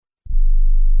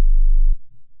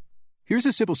Here's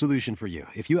a simple solution for you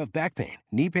if you have back pain,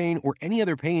 knee pain, or any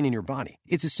other pain in your body.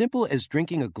 It's as simple as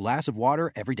drinking a glass of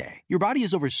water every day. Your body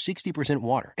is over 60%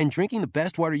 water, and drinking the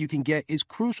best water you can get is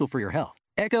crucial for your health.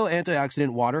 Echo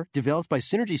Antioxidant Water, developed by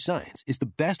Synergy Science, is the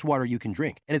best water you can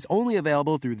drink, and it's only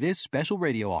available through this special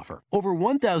radio offer. Over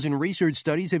 1,000 research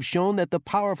studies have shown that the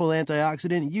powerful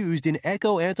antioxidant used in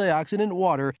Echo Antioxidant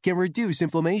Water can reduce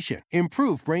inflammation,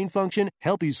 improve brain function,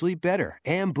 help you sleep better,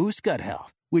 and boost gut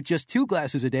health. With just 2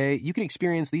 glasses a day, you can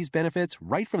experience these benefits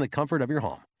right from the comfort of your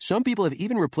home. Some people have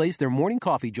even replaced their morning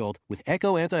coffee jolt with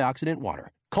Echo Antioxidant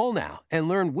Water. Call now and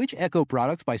learn which Echo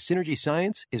product by Synergy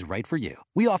Science is right for you.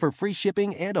 We offer free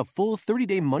shipping and a full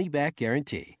 30-day money-back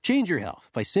guarantee. Change your health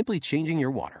by simply changing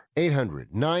your water.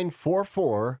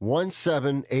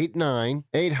 800-944-1789.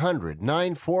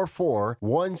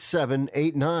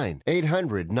 800-944-1789.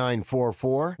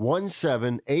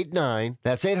 800-944-1789.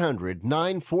 That's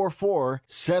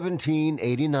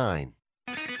 800-944-1789.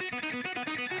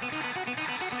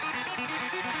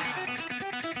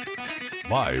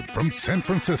 Live from San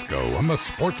Francisco on the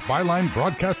Sports Byline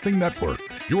Broadcasting Network,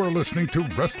 you are listening to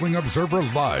Wrestling Observer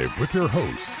Live with your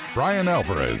hosts, Bryan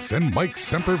Alvarez and Mike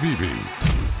Sempervive.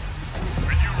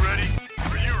 Are you ready?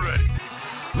 Are you ready?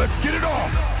 Let's get it on!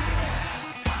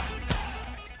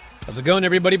 How's it going,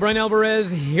 everybody? Bryan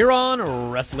Alvarez here on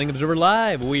Wrestling Observer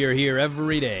Live. We are here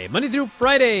every day, Monday through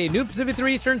Friday, noon Pacific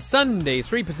 3 Eastern, Sunday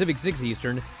 3 Pacific 6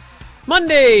 Eastern.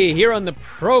 Monday here on the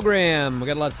program. We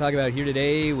got a lot to talk about here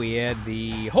today. We had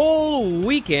the whole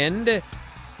weekend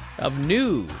of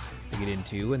news to get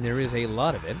into, and there is a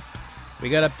lot of it. We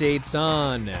got updates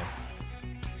on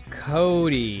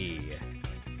Cody,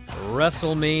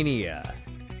 WrestleMania,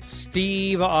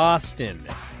 Steve Austin,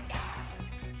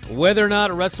 whether or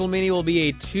not WrestleMania will be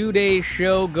a 2-day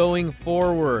show going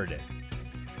forward.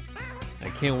 I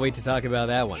can't wait to talk about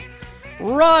that one.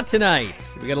 Raw tonight.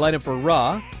 We got a lineup for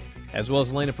Raw, as well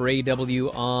as a lineup for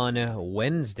AEW on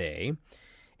Wednesday.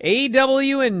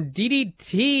 AEW and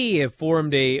DDT have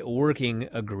formed a working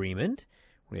agreement.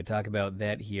 We're going to talk about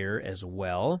that here as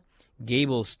well.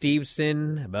 Gable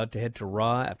Steveson about to head to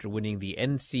Raw after winning the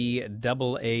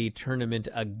NCAA tournament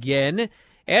again,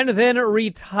 and then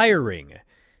retiring,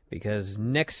 because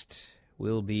next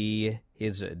will be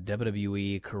his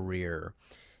WWE career.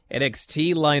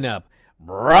 NXT lineup.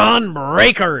 Braun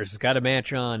Breaker's got a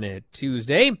match on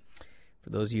Tuesday, for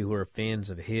those of you who are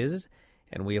fans of his.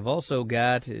 And we have also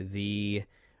got the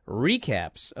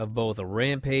recaps of both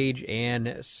Rampage and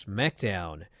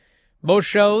SmackDown. Both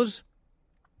shows,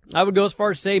 I would go as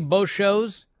far as say both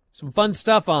shows, some fun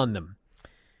stuff on them.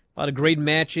 A lot of great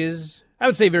matches. I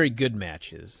would say very good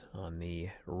matches on the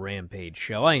Rampage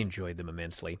show. I enjoyed them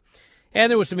immensely.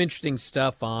 And there was some interesting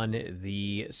stuff on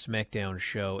the SmackDown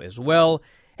show as well,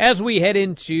 as we head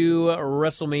into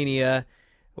WrestleMania,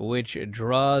 which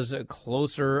draws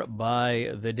closer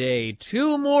by the day.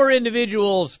 2 more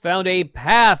individuals found a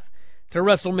path to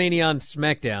WrestleMania on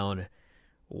SmackDown,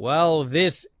 while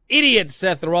this idiot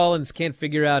Seth Rollins can't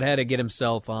figure out how to get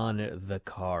himself on the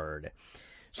card.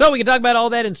 So we can talk about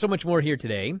all that and so much more here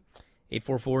today.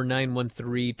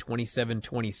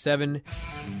 844-913-2727.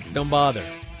 Don't bother.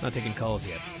 Not taking calls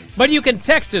yet. But you can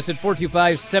text us at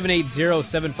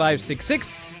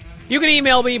 425-780-7566. You can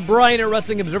email me, Bryan at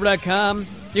WrestlingObserver.com.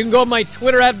 You can go to my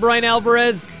Twitter at Bryan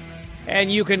Alvarez.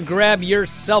 And you can grab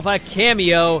yourself a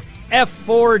Cameo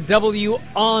F4W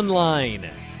Online.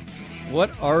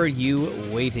 What are you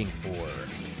waiting for?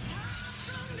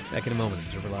 Back in a moment,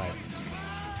 Observer Live.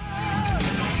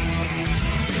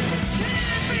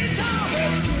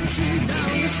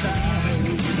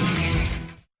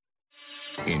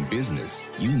 In business,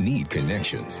 you need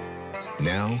connections.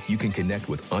 Now you can connect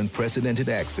with unprecedented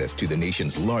access to the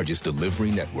nation's largest delivery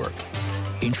network.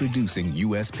 Introducing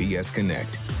USPS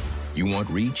Connect. You want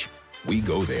reach? We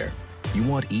go there. You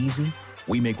want easy?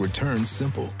 We make returns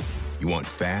simple. You want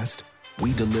fast?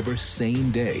 We deliver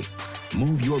same day.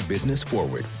 Move your business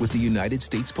forward with the United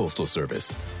States Postal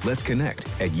Service. Let's connect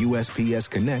at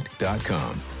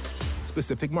USPSConnect.com.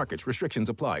 Specific markets. Restrictions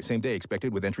apply. Same day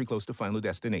expected with entry close to final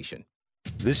destination.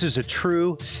 This is a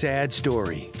true, sad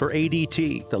story for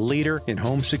ADT, the leader in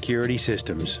home security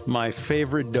systems. My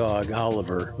favorite dog,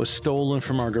 Oliver, was stolen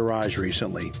from our garage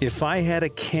recently. If I had a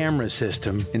camera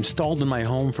system installed in my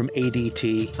home from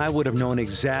ADT, I would have known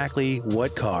exactly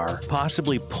what car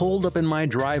possibly pulled up in my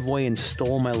driveway and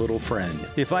stole my little friend.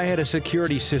 If I had a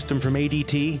security system from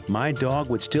ADT, my dog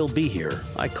would still be here.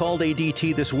 I called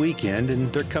ADT this weekend, and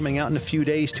they're coming out in a few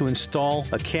days to install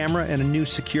a camera and a new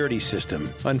security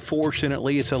system. Unfortunately,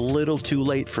 Unfortunately, it's a little too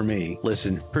late for me.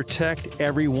 Listen, protect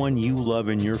everyone you love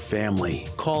in your family.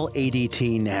 Call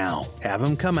ADT now. Have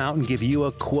them come out and give you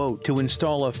a quote to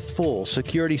install a full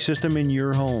security system in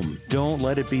your home. Don't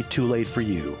let it be too late for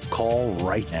you. Call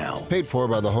right now. Paid for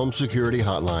by the Home Security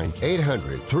Hotline.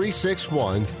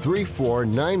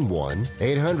 800-361-3491.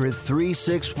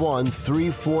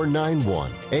 800-361-3491.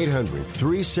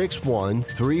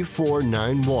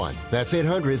 800-361-3491. That's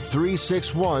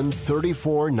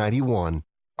 800-361-3491.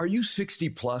 Are you 60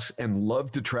 plus and love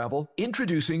to travel?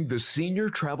 Introducing the Senior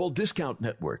Travel Discount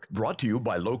Network, brought to you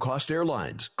by Low Cost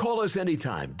Airlines. Call us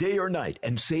anytime, day or night,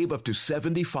 and save up to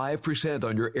 75%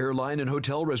 on your airline and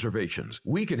hotel reservations.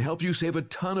 We can help you save a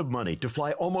ton of money to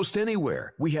fly almost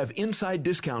anywhere. We have inside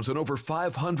discounts on over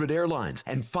 500 airlines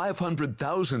and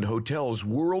 500,000 hotels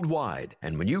worldwide.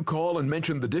 And when you call and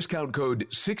mention the discount code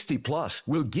 60 plus,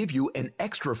 we'll give you an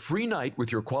extra free night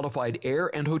with your qualified air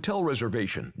and hotel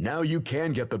reservation. Now you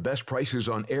can get the best prices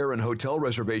on air and hotel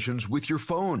reservations with your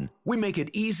phone. We make it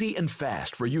easy and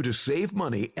fast for you to save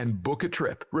money and book a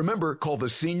trip. Remember, call the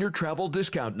Senior Travel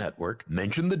Discount Network.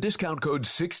 Mention the discount code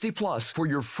 60 plus for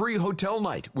your free hotel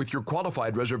night with your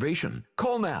qualified reservation.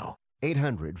 Call now.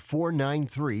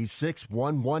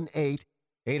 800-493-6118.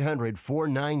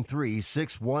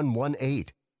 800-493-6118.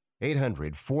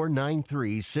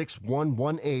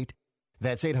 800-493-6118.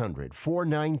 That's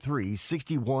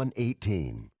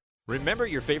 800-493-6118. Remember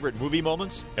your favorite movie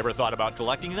moments? Ever thought about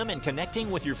collecting them and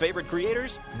connecting with your favorite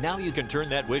creators? Now you can turn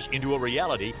that wish into a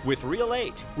reality with Reel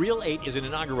 8. Reel 8 is an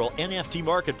inaugural NFT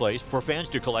marketplace for fans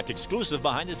to collect exclusive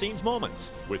behind-the-scenes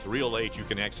moments. With Reel 8, you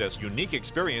can access unique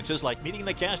experiences like meeting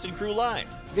the cast and crew live.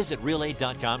 Visit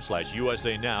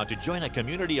reel8.com/USA now to join a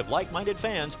community of like-minded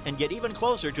fans and get even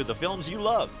closer to the films you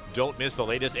love. Don't miss the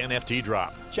latest NFT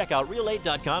drop. Check out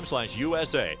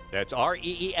reel8.com/USA. That's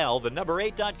REEL, the number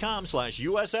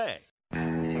 8.com/USA.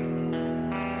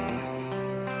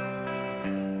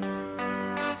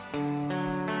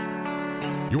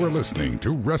 You are listening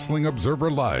to Wrestling Observer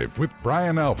Live with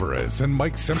Bryan Alvarez and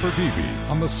Mike Sempervive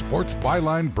on the Sports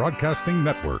Byline Broadcasting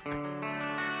Network.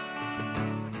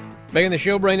 Back in the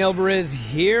show, Bryan Alvarez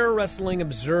here, Wrestling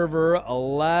Observer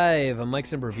Live. I'm Mike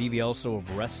Sempervive, also of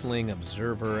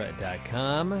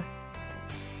WrestlingObserver.com.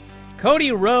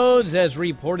 Cody Rhodes has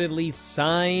reportedly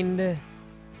signed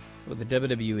with the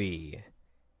WWE.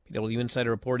 PW Insider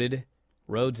reported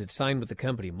Rhodes had signed with the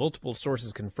company. Multiple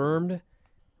sources confirmed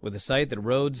with the site that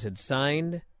Rhodes had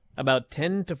signed about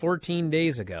 10 to 14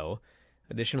 days ago.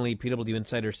 Additionally, PW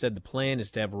Insider said the plan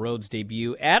is to have Rhodes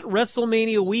debut at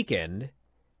WrestleMania weekend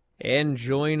and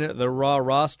join the Raw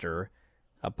roster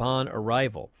upon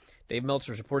arrival. Dave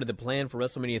Meltzer's reported the plan for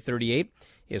WrestleMania 38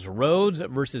 is Rhodes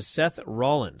versus Seth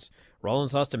Rollins.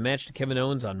 Rollins lost a match to Kevin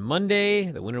Owens on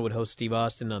Monday. The winner would host Steve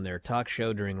Austin on their talk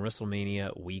show during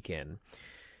WrestleMania weekend.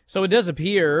 So it does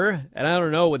appear, and I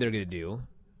don't know what they're going to do.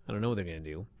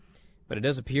 But it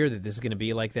does appear that this is going to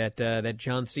be like that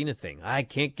John Cena thing. I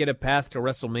can't get a path to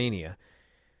WrestleMania.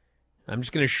 I'm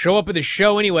just going to show up at the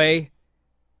show anyway.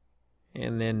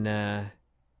 And then I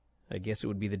guess it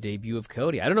would be the debut of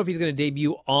Cody. I don't know if he's going to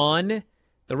debut on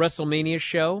the WrestleMania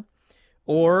show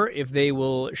or if they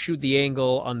will shoot the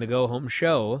angle on the go-home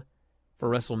show for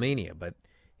WrestleMania. But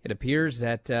it appears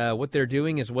that what they're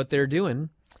doing is what they're doing.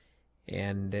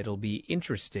 And it'll be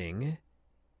interesting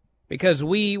because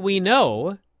we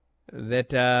know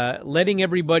that letting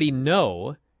everybody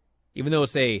know, even though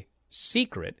it's a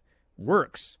secret,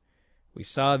 works. We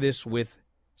saw this with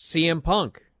CM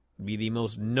Punk, be the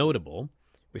most notable.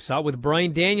 We saw it with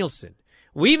Bryan Danielson.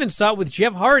 We even saw it with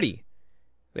Jeff Hardy.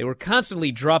 They were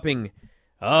constantly dropping,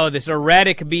 this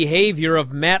erratic behavior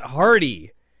of Matt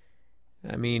Hardy.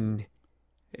 I mean,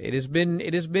 it has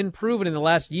been proven in the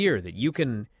last year that you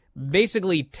can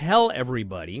basically tell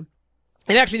everybody.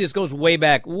 And actually, this goes way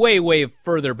back, way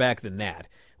further back than that.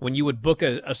 When you would book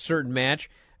a certain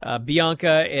match,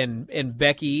 Bianca and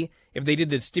Becky, if they did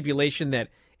the stipulation that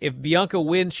if Bianca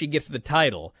wins, she gets the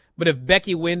title. But if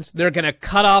Becky wins, they're going to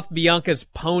cut off Bianca's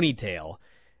ponytail.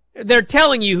 They're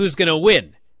telling you who's going to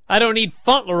win. I don't need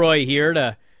Fauntleroy here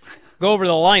to go over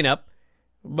the lineup.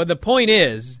 But the point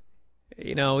is,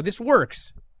 this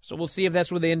works. So we'll see if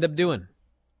that's what they end up doing.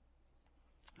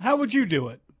 How would you do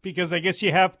it? Because I guess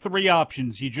you have three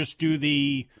options. You just do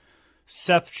the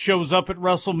Seth shows up at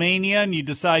WrestleMania and you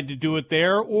decide to do it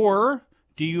there, or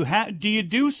do you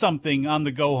do something on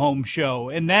the go-home show?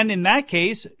 And then in that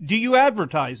case, do you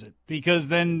advertise it? Because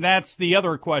then that's the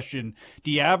other question.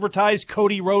 Do you advertise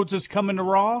Cody Rhodes is coming to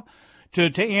Raw?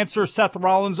 to answer Seth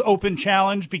Rollins' open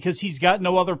challenge because he's got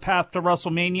no other path to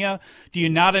WrestleMania? Do you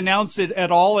not announce it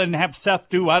at all and have Seth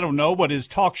do, I don't know, his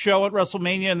talk show at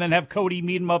WrestleMania and then have Cody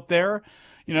meet him up there?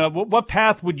 You know, what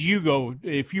path would you go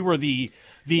if you were the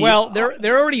Well,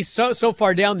 they're already so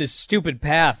far down this stupid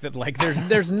path that like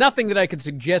there's nothing that I could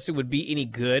suggest it would be any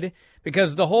good,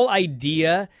 because the whole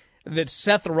idea that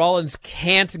Seth Rollins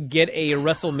can't get a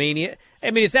WrestleMania,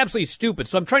 I mean, it's absolutely stupid.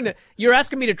 So you're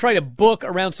asking me to try to book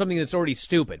around something that's already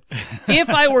stupid. If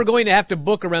I were going to have to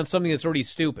book around something that's already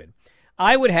stupid,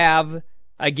 I would have,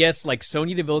 I guess, like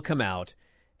Sonya Deville come out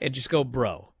and just go,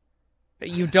 bro,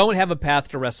 you don't have a path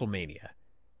to WrestleMania.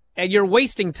 And you're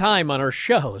wasting time on our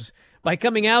shows by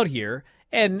coming out here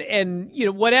and you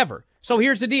know, whatever. So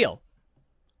here's the deal.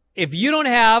 If you don't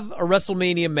have a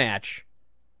WrestleMania match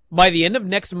by the end of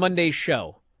next Monday's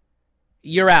show,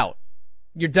 you're out.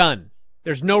 You're done.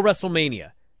 There's no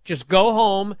WrestleMania. Just go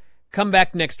home, come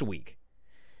back next week.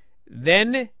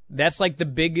 Then that's like the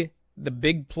big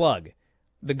plug.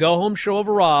 The go-home show of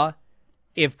Raw.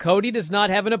 If Cody does not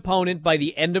have an opponent by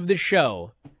the end of the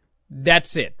show,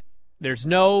 that's it. There's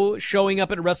no showing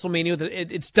up at WrestleMania.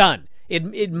 It's done.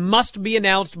 It must be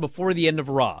announced before the end of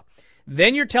Raw.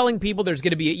 Then you're telling people there's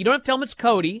going to be you don't have to tell them it's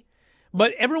Cody,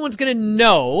 but everyone's going to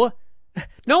know.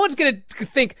 No one's going to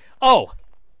think, oh,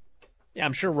 yeah,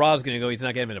 I'm sure Raw's going to go, he's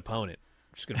not going to have an opponent.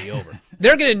 It's going to be over.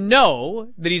 They're going to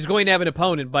know that he's going to have an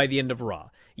opponent by the end of Raw.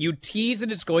 You tease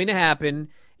that it's going to happen.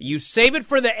 You save it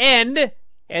for the end,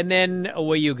 and then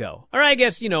away you go. Or I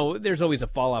guess, you know, there's always a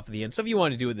fall off at the end. So if you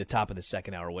want to do it at the top of the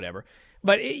second hour or whatever.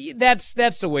 But that's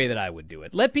the way that I would do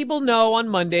it. Let people know on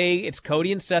Monday it's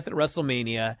Cody and Seth at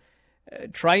WrestleMania.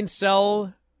 Try and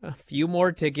sell a few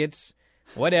more tickets,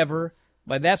 whatever.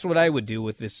 But that's what I would do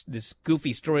with this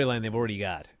goofy storyline they've already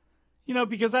got. You know,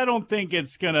 because I don't think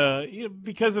it's going to,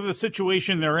 because of the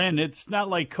situation they're in, it's not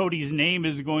like Cody's name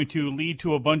is going to lead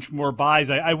to a bunch more buys.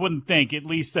 I wouldn't think, at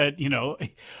least that, you know,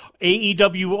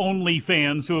 AEW only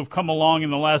fans who have come along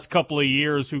in the last couple of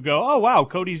years who go, oh, wow,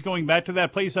 Cody's going back to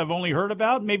that place I've only heard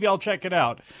about. Maybe I'll check it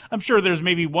out. I'm sure there's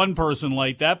maybe one person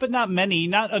like that, but not many,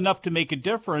 not enough to make a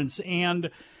difference.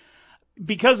 And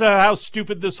because of how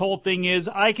stupid this whole thing is,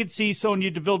 I could see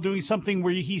Sonya Deville doing something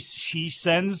where she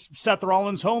sends Seth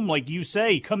Rollins home, like you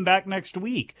say, come back next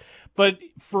week. But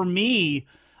for me,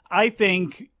 I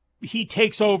think he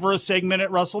takes over a segment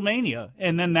at WrestleMania,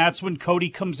 and then that's when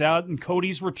Cody comes out and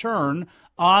Cody's return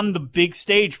on the big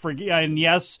stage and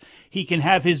yes, he can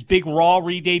have his big Raw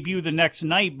re-debut the next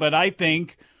night, but I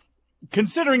think,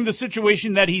 considering the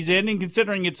situation that he's in and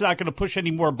considering it's not going to push any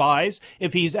more buys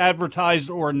if he's advertised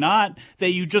or not,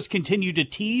 that you just continue to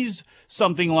tease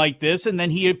something like this and then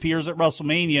he appears at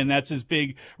WrestleMania and that's his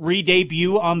big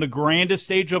re-debut on the grandest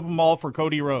stage of them all for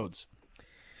Cody Rhodes.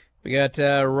 We got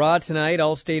Raw tonight,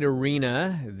 Allstate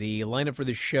Arena. The lineup for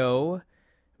the show: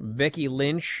 Becky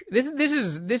Lynch. This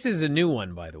is a new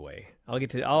one, by the way.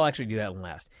 I'll actually do that one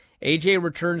last. AJ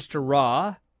returns to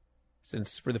Raw,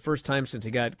 since for the first time since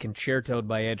he got concertoed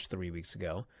by Edge 3 weeks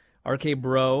ago. RK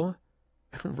Bro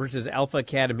versus Alpha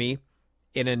Academy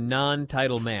in a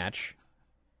non-title match.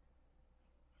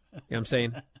 You know what I'm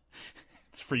saying?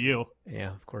 It's for you.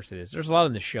 Yeah, of course it is. There's a lot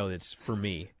in the show that's for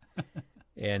me.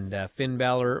 And Finn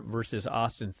Balor versus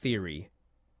Austin Theory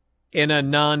in a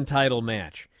non-title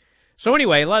match. So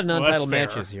anyway, a lot of non-title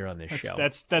matches here on this show.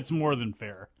 That's more than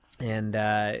fair. And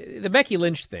the Becky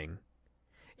Lynch thing.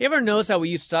 You ever notice how we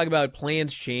used to talk about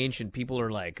plans change and people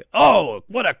are like, oh,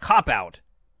 what a cop-out.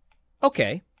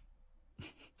 Okay.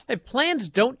 If plans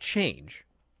don't change,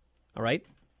 all right?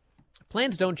 If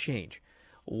plans don't change.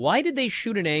 Why did they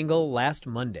shoot an angle last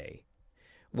Monday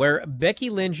where Becky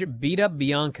Lynch beat up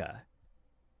Bianca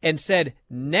and said,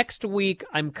 next week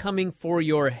I'm coming for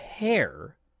your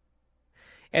hair?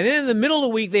 And then in the middle of the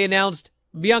week they announced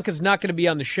Bianca's not going to be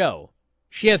on the show.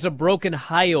 She has a broken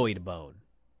hyoid bone.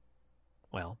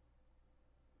 Well,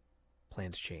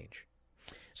 plans change.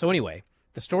 So anyway,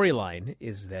 the storyline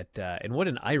is that, and what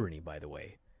an irony, by the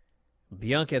way,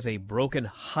 Bianca has a broken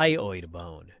hyoid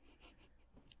bone.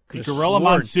 Did Gorilla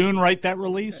Monsoon write that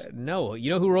release? No. You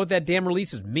know who wrote that damn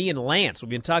release? Is me and Lance. We've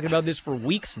been talking about this for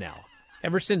weeks now.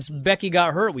 Ever since Becky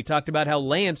got hurt, we talked about how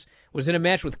Lance was in a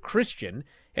match with Christian,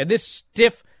 and this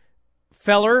stiff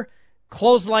feller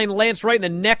clotheslined Lance right in the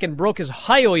neck and broke his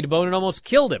hyoid bone and almost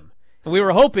killed him. And we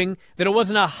were hoping that it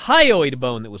wasn't a hyoid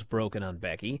bone that was broken on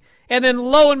Becky. And then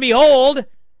lo and behold,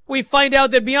 we find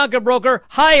out that Bianca broke her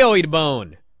hyoid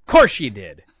bone. Of course she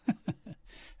did.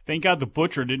 Thank God the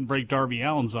Butcher didn't break Darby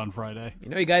Allin's on Friday. You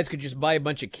know, you guys could just buy a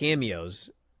bunch of cameos.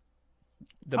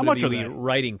 How much are they?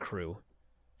 Writing crew.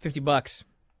 $50.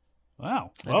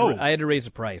 Wow. I had to raise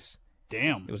the price.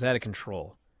 Damn. It was out of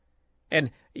control. And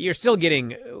you're still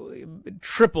getting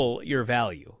triple your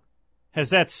value. Has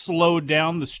that slowed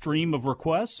down the stream of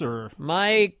requests, or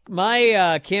my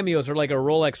cameos are like a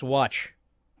Rolex watch?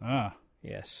 Ah,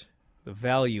 yes. The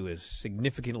value is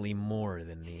significantly more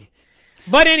than the.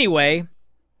 But anyway,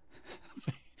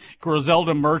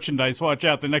 Griselda merchandise. Watch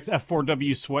out! The next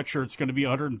F4W sweatshirt's going to be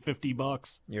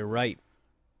 $150. You're right.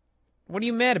 What are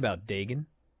you mad about, Dagan?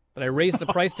 Did I raise the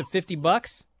price to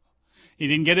 $50? He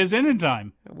didn't get his in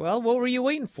time. Well, what were you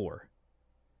waiting for?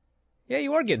 Yeah,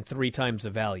 you are getting 3 times the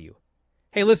value.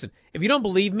 Hey, listen, if you don't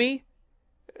believe me,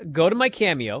 go to my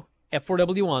Cameo,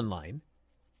 F4W Online,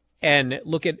 and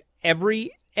look at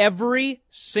every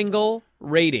single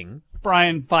rating.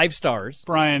 Brian. 5 stars.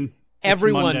 Brian, it's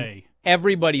Monday.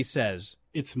 Everybody says.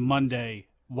 It's Monday.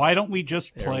 Why don't we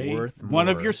just play one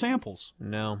of your samples?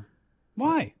 No.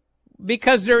 Why?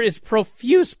 Because there is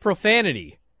profuse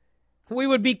profanity. We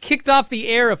would be kicked off the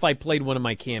air if I played one of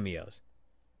my cameos.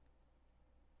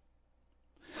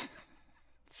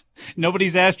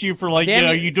 Nobody's asked you for, like, Damn,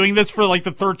 are you doing this for, like,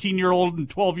 the 13-year-old and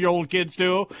 12-year-old kids,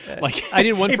 too? Like, I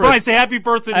did one hey, for Brian, say happy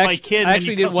birthday to my kid. I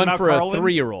actually did one for a Carlin?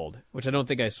 3-year-old, which I don't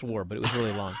think I swore, but it was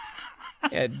really long.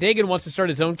 Dagan wants to start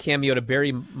his own cameo to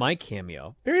bury my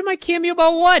cameo. Bury my cameo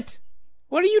about what?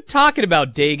 What are you talking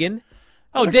about, Dagan?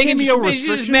 Oh, Dagan, you're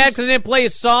just mad because I didn't play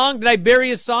his song? Did I bury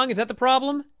his song? Is that the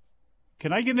problem?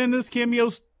 Can I get in this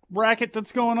cameos racket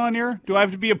that's going on here? Do I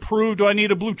have to be approved? Do I need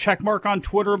a blue check mark on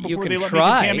Twitter before they let me do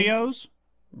cameos?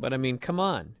 But I mean, come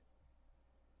on.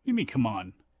 What do you mean, come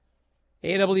on? AW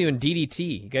and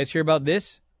DDT. You guys hear about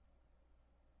this?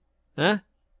 Huh?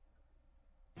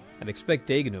 I'd expect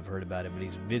Dagan to have heard about it, but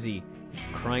he's busy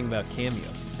crying about cameos.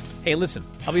 Hey, listen,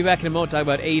 I'll be back in a moment to talk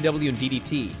about AEW and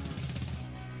DDT.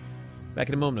 Back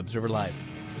in a moment, Observer Live.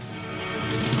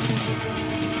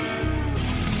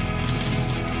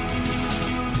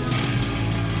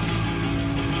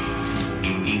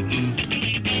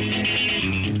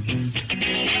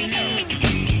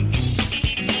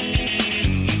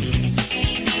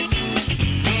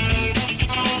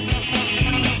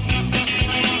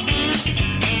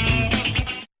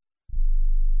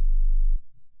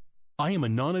 I am a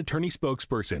non-attorney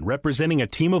spokesperson representing a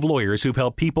team of lawyers who've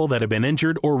helped people that have been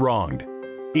injured or wronged.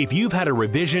 If you've had a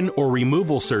revision or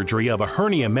removal surgery of a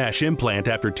hernia mesh implant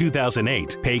after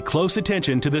 2008, pay close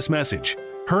attention to this message.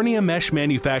 Hernia mesh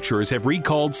manufacturers have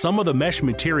recalled some of the mesh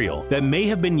material that may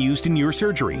have been used in your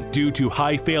surgery due to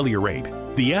high failure rate.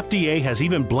 The FDA has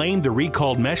even blamed the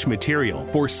recalled mesh material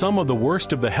for some of the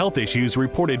worst of the health issues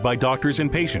reported by doctors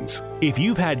and patients. If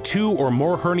you've had 2 or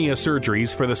more hernia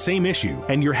surgeries for the same issue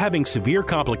and you're having severe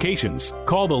complications,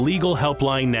 call the legal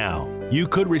helpline now. You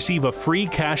could receive a free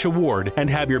cash award and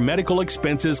have your medical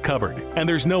expenses covered. And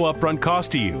there's no upfront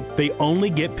cost to you. They only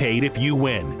get paid if you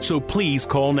win. So please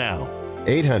call now.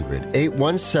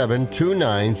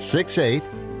 800-817-2968.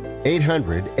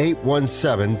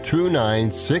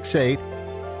 800-817-2968.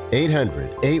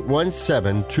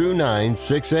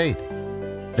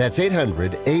 800-817-2968. That's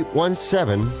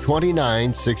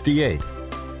 800-817-2968.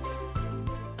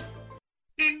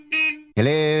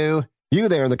 Hello? You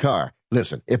there in the car.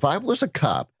 Listen, if I was a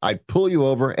cop, I'd pull you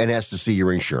over and ask to see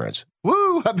your insurance.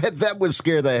 Woo! I bet that would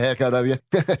scare the heck out of you.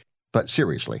 But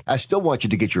seriously, I still want you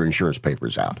to get your insurance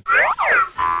papers out.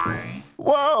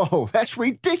 Whoa, that's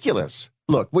ridiculous.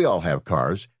 Look, we all have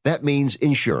cars. That means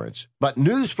insurance. But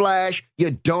newsflash,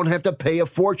 you don't have to pay a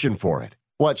fortune for it.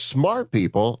 What smart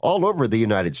people all over the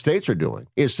United States are doing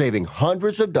is saving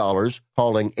hundreds of dollars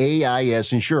calling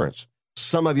AIS Insurance.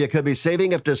 Some of you could be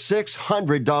saving up to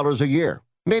 $600 a year.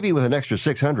 Maybe with an extra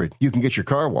 $600, you can get your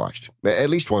car washed, at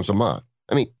least once a month.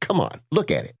 I mean, come on, look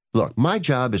at it. Look, my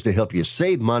job is to help you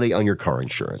save money on your car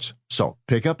insurance. So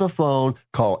pick up the phone,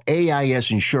 call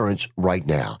AIS Insurance right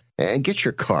now, and get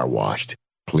your car washed,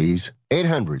 please.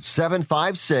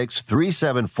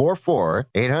 800-756-3744.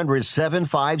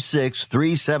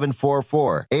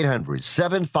 800-756-3744.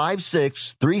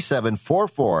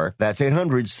 800-756-3744. That's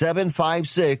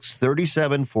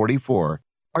 800-756-3744.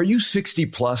 Are you 60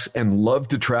 plus and love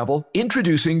to travel?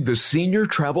 Introducing the Senior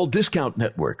Travel Discount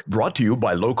Network, brought to you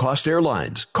by Low Cost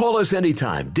Airlines. Call us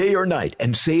anytime, day or night,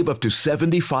 and save up to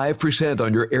 75%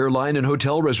 on your airline and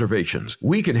hotel reservations.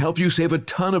 We can help you save a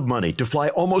ton of money to fly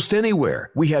almost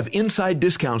anywhere. We have inside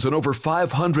discounts on over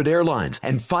 500 airlines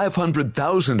and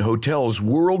 500,000 hotels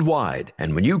worldwide.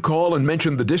 And when you call and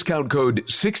mention the discount code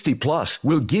 60 plus,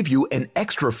 we'll give you an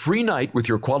extra free night with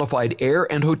your qualified air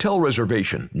and hotel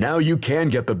reservation. Now you can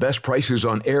get get the best prices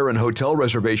on air and hotel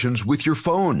reservations with your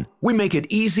phone. We make it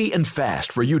easy and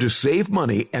fast for you to save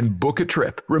money and book a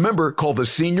trip. Remember, call the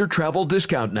Senior Travel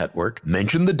Discount Network.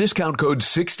 Mention the discount code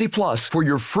 60+ for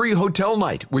your free hotel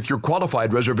night with your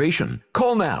qualified reservation.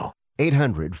 Call now.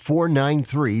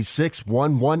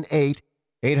 800-493-6118.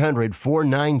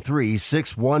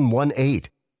 800-493-6118.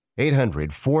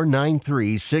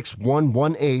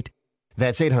 800-493-6118.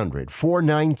 That's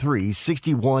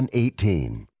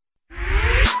 800-493-6118.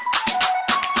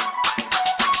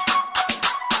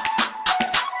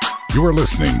 You are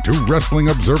listening to Wrestling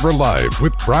Observer Live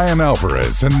with Bryan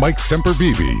Alvarez and Mike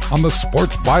Sempervive on the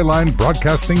Sports Byline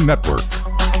Broadcasting Network.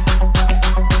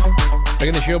 Back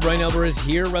in the show, Bryan Alvarez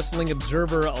here, Wrestling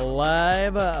Observer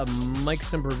Live. Mike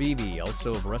Sempervive,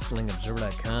 also of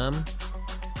WrestlingObserver.com.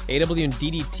 AEW and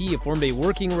DDT have formed a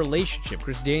working relationship.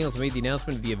 Chris Daniels made the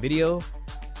announcement via video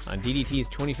on DDT's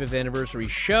 25th anniversary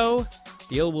show.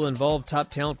 Deal will involve top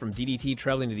talent from DDT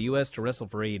traveling to the U.S. to wrestle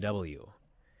for AEW.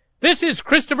 This is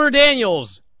Christopher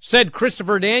Daniels, said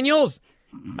Christopher Daniels.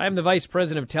 I am the Vice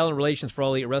President of Talent Relations for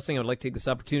All Elite Wrestling. I would like to take this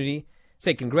opportunity to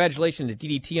say congratulations to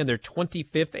DDT on their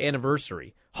 25th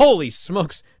anniversary. Holy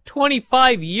smokes,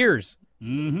 25 years.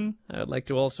 I would like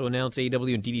to also announce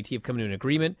AEW and DDT have come to an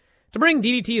agreement to bring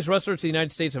DDT's wrestlers to the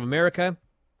United States of America.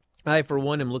 I, for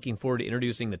one, am looking forward to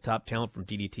introducing the top talent from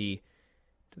DDT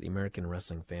to the American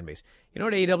wrestling fan base. You know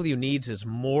what AEW needs is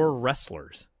more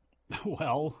wrestlers.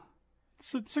 Well,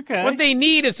 it's okay. What they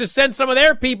need is to send some of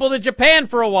their people to Japan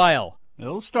for a while.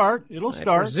 It'll start. I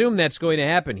presume that's going to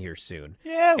happen here soon.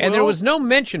 Yeah, and there was no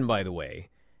mention, by the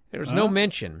way, no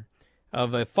mention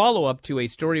of a follow-up to a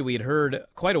story we had heard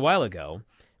quite a while ago,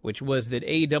 which was that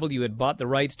AEW had bought the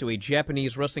rights to a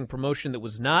Japanese wrestling promotion that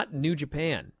was not New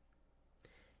Japan.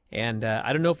 And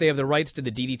I don't know if they have the rights to the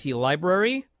DDT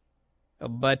library,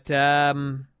 but I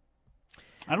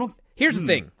don't. Here's the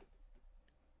thing.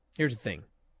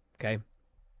 Okay,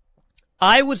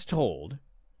 I was told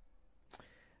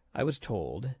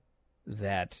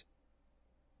that.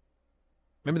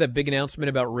 Remember that big announcement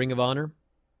about Ring of Honor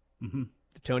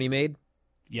that Tony made?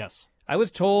 Yes. I was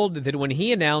told that when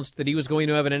he announced that he was going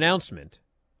to have an announcement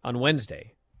on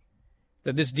Wednesday,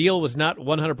 that this deal was not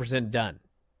 100% done.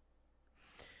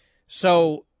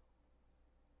 So,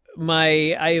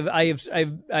 it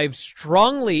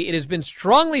has been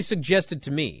strongly suggested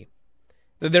to me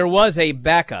that there was a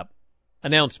backup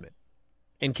announcement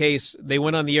in case they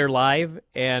went on the air live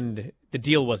and the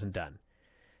deal wasn't done.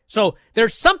 So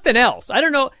there's something else. I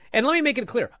don't know, and let me make it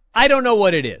clear. I don't know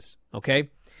what it is, okay?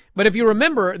 But if you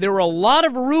remember, there were a lot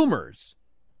of rumors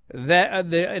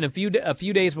that in a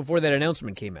few days before that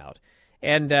announcement came out.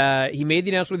 And he made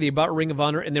the announcement about Ring of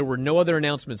Honor, and there were no other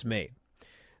announcements made.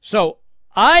 So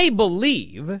I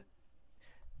believe,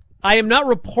 I am not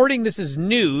reporting this as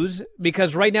news,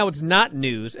 because right now it's not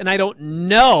news, and I don't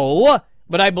know,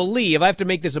 but I believe, I have to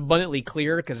make this abundantly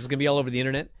clear, because it's going to be all over the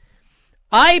internet.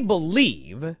 I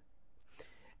believe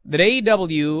that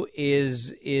AEW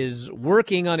is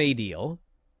working on a deal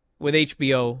with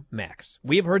HBO Max.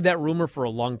 We have heard that rumor for a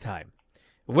long time.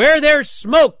 Where there's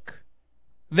smoke,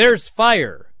 there's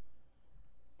fire.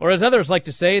 Or as others like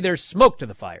to say, there's smoke to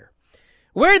the fire.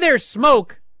 Where there's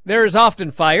smoke, there is often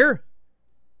fire.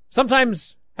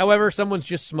 Sometimes, however, someone's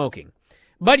just smoking.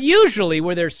 But usually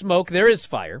where there's smoke, there is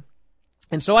fire.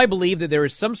 And so I believe that there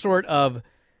is some sort of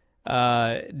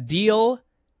deal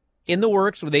in the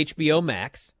works with HBO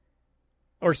Max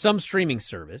or some streaming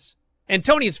service. And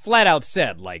Tony has flat out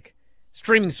said, like,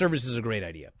 streaming service is a great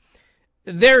idea.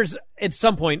 There's, at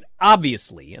some point,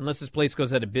 obviously, unless this place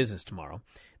goes out of business tomorrow,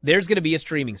 there's going to be a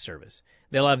streaming service.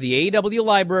 They'll have the AEW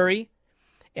library,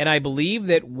 and I believe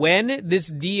that when this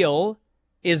deal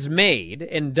is made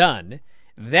and done,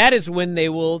 that is when they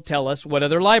will tell us what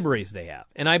other libraries they have.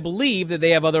 And I believe that they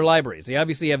have other libraries. They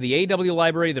obviously have the AEW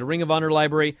library, the Ring of Honor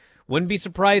library. Wouldn't be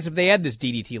surprised if they had this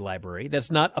DDT library.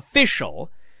 That's not official,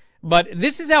 but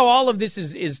this is how all of this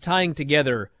is tying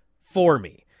together for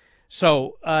me.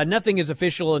 So nothing is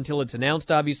official until it's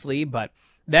announced, obviously, but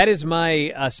that is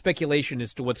my speculation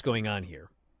as to what's going on here.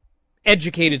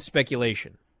 Educated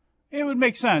speculation. It would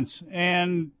make sense.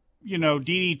 And, you know,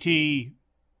 DDT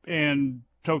and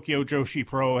Tokyo Joshi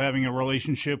Pro having a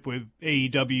relationship with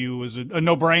AEW was a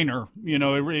no-brainer. You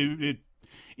know,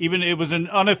 it was an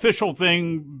unofficial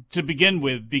thing to begin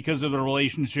with because of the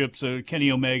relationships of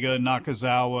Kenny Omega and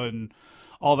Nakazawa and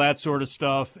all that sort of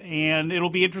stuff. And it'll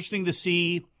be interesting to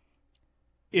see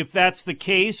if that's the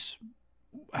case,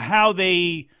 how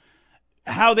they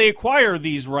acquire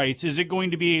these rights. Is it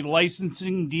going to be a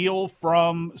licensing deal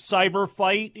from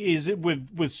Cyberfight? Is it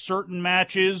with certain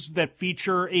matches that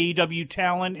feature AEW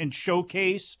talent and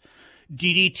showcase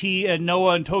DDT and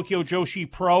Noah and Tokyo Joshi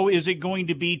Pro? Is it going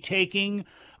to be taking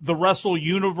the Wrestle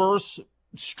Universe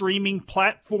streaming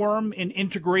platform and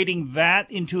integrating that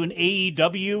into an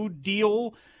AEW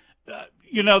deal?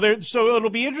 So it'll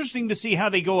be interesting to see how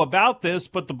they go about this,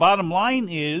 but the bottom line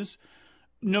is,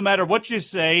 no matter what you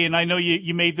say, and I know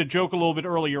you made the joke a little bit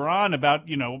earlier on about,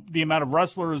 the amount of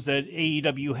wrestlers that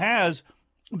AEW has,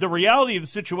 the reality of the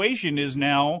situation is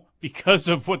now, because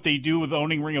of what they do with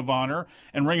owning Ring of Honor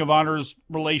and Ring of Honor's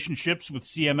relationships with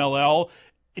CMLL,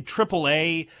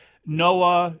 AAA,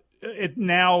 Noah,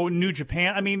 now New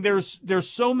Japan. I mean, there's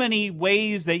so many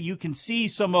ways that you can see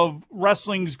some of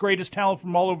wrestling's greatest talent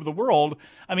from all over the world.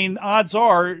 I mean, odds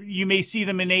are you may see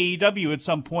them in AEW at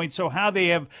some point. So how they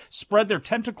have spread their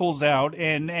tentacles out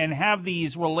and have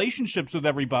these relationships with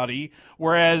everybody,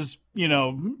 whereas,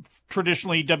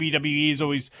 traditionally WWE's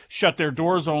always shut their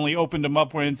doors, only opened them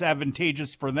up when it's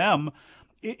advantageous for them.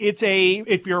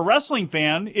 If you're a wrestling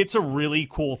fan, it's a really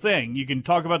cool thing. You can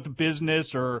talk about the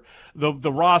business or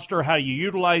the roster, how you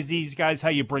utilize these guys, how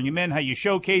you bring them in, how you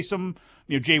showcase them.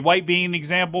 Jay White being an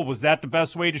example, was that the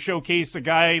best way to showcase a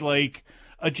guy like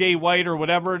a Jay White or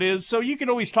whatever it is? So you can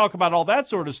always talk about all that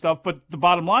sort of stuff, but the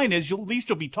bottom line is at least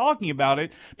you'll be talking about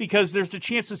it because there's the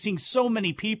chance of seeing so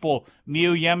many people.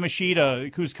 Miyu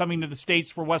Yamashita, who's coming to the States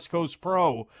for West Coast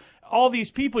Pro. All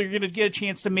these people, you're going to get a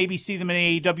chance to maybe see them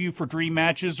in AEW for dream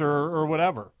matches or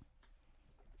whatever.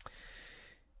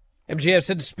 MJF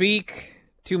said to speak.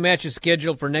 2 matches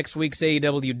scheduled for next week's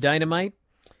AEW Dynamite.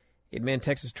 8-man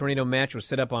Texas Tornado match was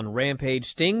set up on Rampage.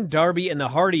 Sting, Darby, and the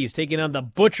Hardys taking on the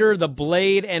Butcher, the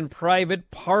Blade, and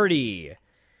Private Party.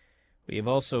 We have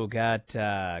also got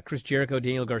Chris Jericho,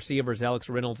 Daniel Garcia versus Alex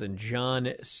Reynolds, and John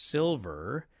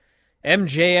Silver.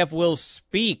 MJF will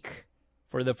speak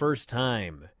for the first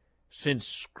time since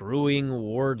screwing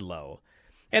Wardlow.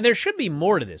 And there should be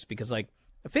more to this because,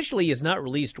 officially he has not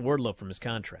released Wardlow from his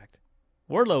contract.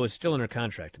 Wardlow is still under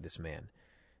contract to this man.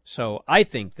 So I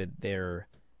think that they're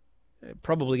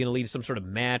probably going to lead to some sort of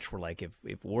match where,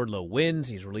 if Wardlow wins,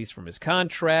 he's released from his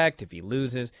contract. If he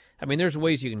loses, there's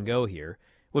ways you can go here.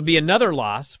 Would be another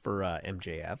loss for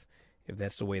MJF if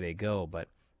that's the way they go, but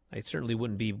I certainly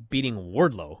wouldn't be beating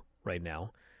Wardlow right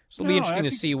now. So it'll be interesting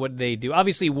to see what they do.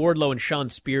 Obviously, Wardlow and Shawn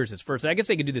Spears is first. I guess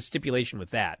they could do the stipulation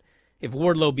with that. If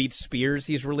Wardlow beats Spears,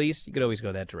 he's released. You could always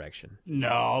go that direction.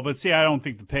 No, but see, I don't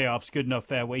think the payoff's good enough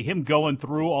that way. Him going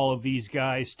through all of these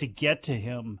guys to get to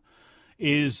him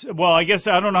is, well, I guess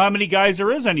I don't know how many guys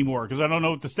there is anymore because I don't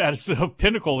know what the status of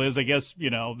Pinnacle is. I guess,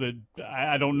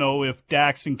 I don't know if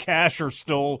Dax and Cash are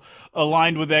still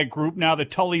aligned with that group now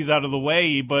that Tully's out of the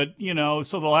way, but,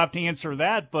 so they'll have to answer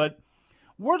that, but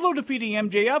Wardlow defeating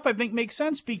MJF, I think, makes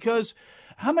sense because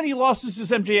how many losses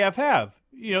does MJF have?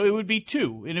 It would be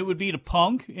 2, and it would be to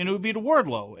Punk, and it would be to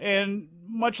Wardlow. And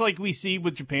much like we see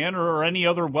with Japan or any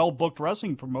other well-booked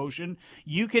wrestling promotion,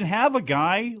 you can have a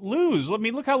guy lose.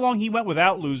 Look how long he went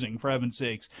without losing, for heaven's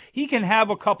sakes. He can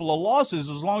have a couple of losses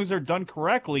as long as they're done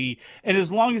correctly and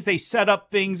as long as they set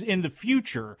up things in the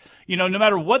future. No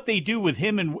matter what they do with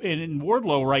him and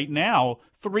Wardlow right now,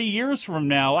 3 years from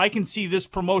now, I can see this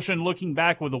promotion looking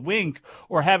back with a wink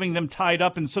or having them tied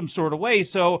up in some sort of way.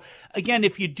 So, again,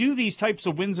 if you do these types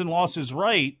of wins and losses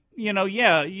right, you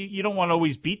don't want to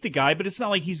always beat the guy, but it's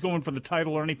not like he's going for the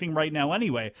title or anything right now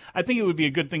anyway. I think it would be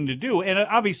a good thing to do. And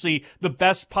obviously, the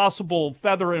best possible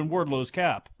feather in Wardlow's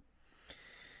cap.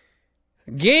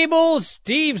 Gable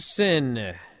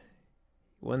Steveson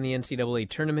won the NCAA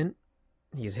tournament.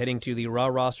 He is heading to the Raw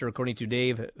roster, according to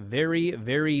Dave, very,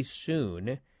 very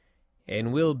soon,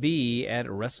 and will be at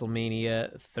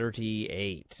WrestleMania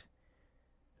 38.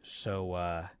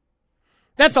 So,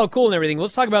 that's all cool and everything.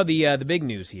 Let's talk about the big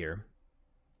news here,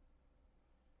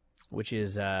 which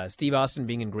is Steve Austin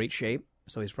being in great shape,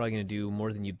 so he's probably going to do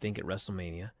more than you'd think at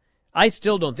WrestleMania. I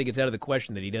still don't think it's out of the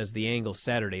question that he does the angle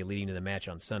Saturday leading to the match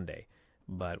on Sunday,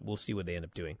 but we'll see what they end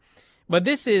up doing. But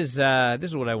this is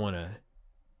what I want to...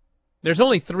 There's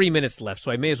only 3 minutes left, so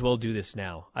I may as well do this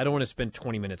now. I don't want to spend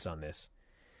 20 minutes on this.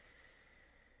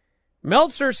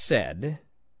 Meltzer said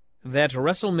that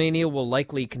WrestleMania will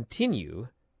likely continue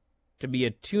to be a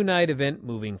 2-night event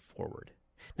moving forward.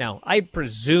 Now, I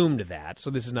presumed that, so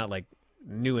this is not like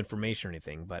new information or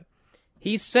anything, but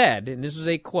he said, and this is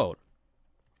a quote,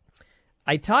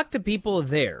 "I talked to people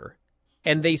there,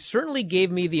 and they certainly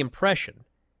gave me the impression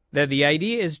that the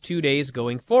idea is 2 days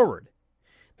going forward.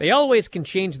 They always can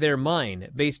change their mind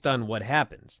based on what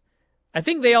happens. I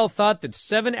think they all thought that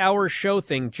 7-hour show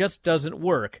thing just doesn't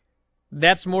work.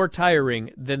 That's more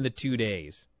tiring than the 2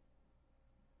 days."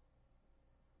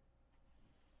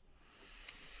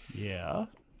 Yeah.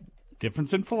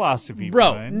 Difference in philosophy,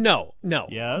 Bro, Brian. no.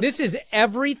 Yes? This is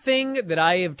everything that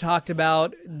I have talked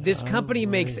about. This company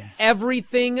makes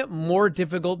everything more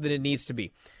difficult than it needs to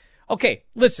be. Okay,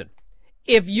 listen.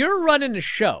 If you're running a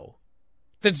show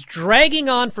that's dragging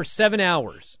on for 7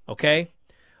 hours, okay,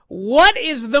 what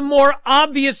is the more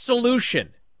obvious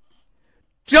solution?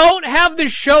 Don't have the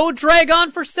show drag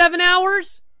on for 7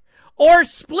 hours? Or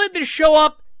split the show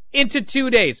up into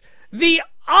 2 days? The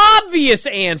obvious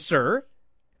answer...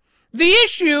 The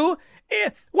issue,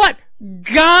 what?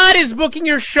 God is booking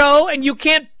your show and you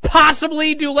can't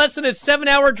possibly do less than a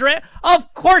 7-hour drag?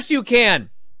 Of course you can.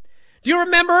 Do you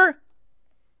remember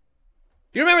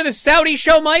the Saudi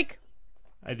show, Mike?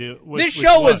 I do. This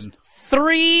show was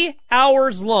 3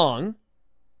 hours long.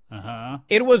 Uh-huh.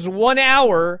 It was 1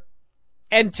 hour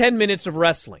and 10 minutes of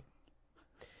wrestling.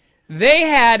 They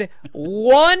had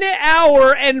 1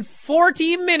 hour and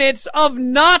 40 minutes of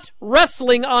not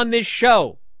wrestling on this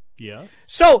show. Yeah.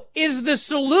 So is the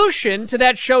solution to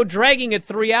that show dragging at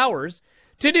 3 hours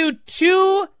to do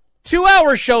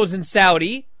two-hour shows in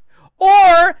Saudi,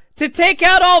 or to take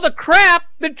out all the crap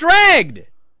that dragged?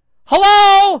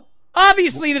 Hello?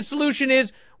 Obviously the solution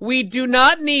is we do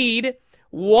not need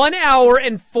 1 hour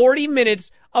and 40 minutes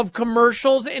of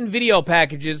commercials and video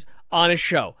packages on a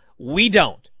show. We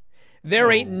don't.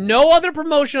 There ain't no other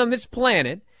promotion on this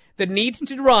planet that needs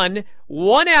to run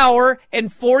 1 hour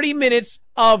and 40 minutes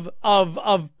of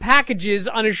packages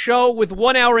on a show with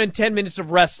 1 hour and 10 minutes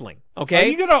of wrestling. Okay? Are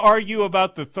you going to argue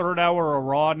about the third hour of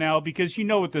Raw now? Because you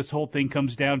know what this whole thing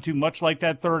comes down to, much like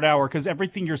that third hour, because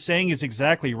everything you're saying is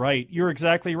exactly right. You're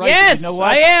exactly right. Yes, you know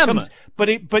what? I am.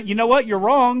 But you know what? You're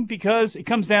wrong, because it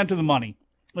comes down to the money.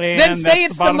 And then say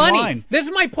that's it's the money. line. This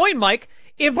is my point, Mike.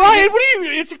 Brian, what do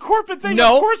you? It's a corporate thing.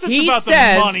 No, of course it's about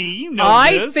the money. You know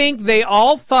I this. think they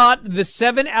all thought the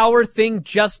 7-hour thing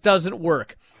just doesn't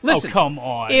work. Listen, oh, come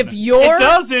on. It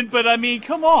doesn't, but I mean,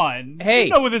 come on. Hey. You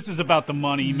know this is about the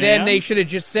money, man. Then they should have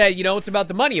just said, it's about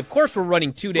the money. Of course we're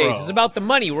running 2 days. Bro. It's about the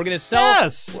money. We're going to sell.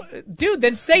 Yes. Dude,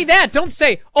 then say that. Don't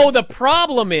say, the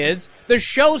problem is the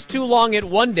show's too long at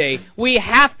 1 day. We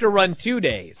have to run 2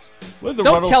 days.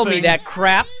 Don't tell me that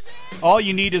crap. All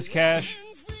you need is cash.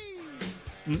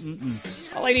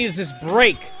 All I need is this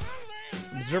break.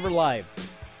 Observer Live.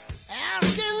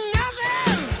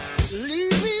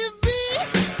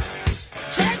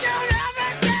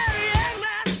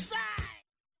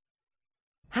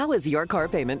 How is your car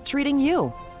payment treating you?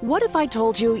 What if I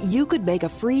told you you could make a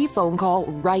free phone call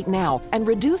right now and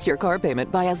reduce your car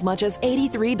payment by as much as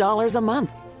 $83 a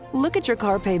month? Look at your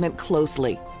car payment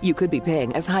closely. You could be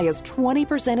paying as high as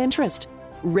 20% interest.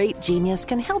 Rate Genius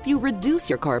can help you reduce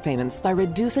your car payments by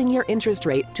reducing your interest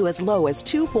rate to as low as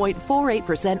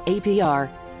 2.48% APR.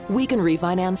 We can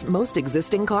refinance most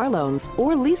existing car loans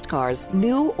or leased cars,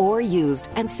 new or used,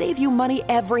 and save you money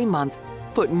every month.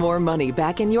 Put more money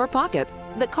back in your pocket.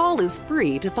 The call is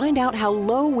free to find out how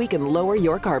low we can lower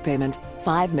your car payment.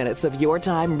 5 minutes of your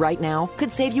time right now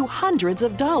could save you hundreds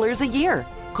of dollars a year.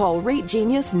 Call Rate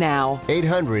Genius now.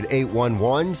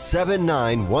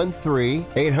 800-811-7913.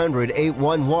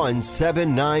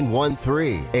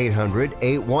 800-811-7913.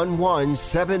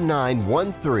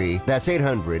 800-811-7913. That's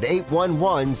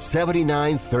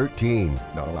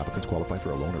 800-811-7913. Not all applicants qualify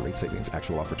for a loan or rate savings.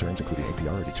 Actual offer terms, including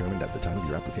APR, are determined at the time of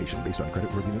your application based on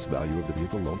creditworthiness, value of the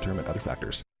vehicle, loan term, and other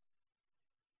factors.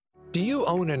 Do you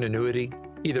own an annuity,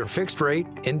 either fixed rate,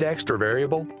 indexed, or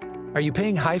variable? Are you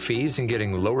paying high fees and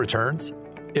getting low returns?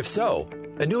 If so,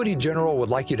 Annuity General would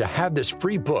like you to have this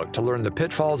free book to learn the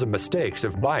pitfalls and mistakes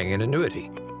of buying an annuity.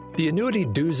 The Annuity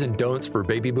Do's and Don'ts for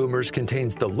Baby Boomers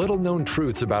contains the little-known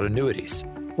truths about annuities,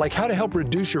 like how to help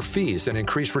reduce your fees and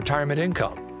increase retirement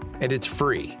income. And it's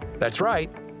free. That's right,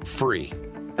 free.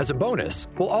 As a bonus,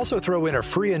 we'll also throw in a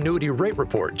free annuity rate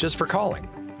report just for calling.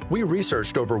 We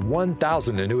researched over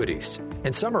 1,000 annuities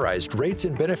and summarized rates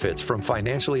and benefits from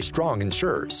financially strong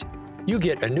insurers. You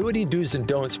get Annuity Do's and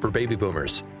Don'ts for Baby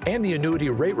Boomers and the Annuity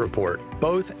Rate Report,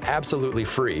 both absolutely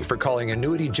free for calling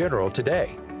Annuity General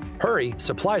today. Hurry,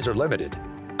 supplies are limited.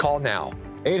 Call now.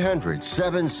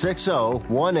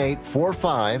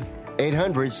 800-760-1845.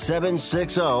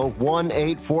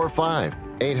 800-760-1845.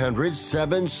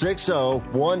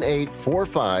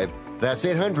 800-760-1845. That's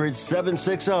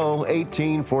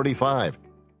 800-760-1845.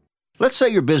 Let's say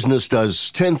your business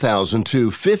does $10,000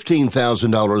 to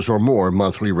 $15,000 or more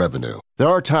monthly revenue. There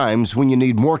are times when you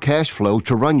need more cash flow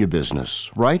to run your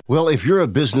business, right? Well, if you're a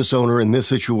business owner in this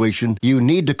situation, you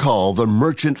need to call the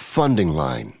Merchant Funding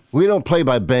Line. We don't play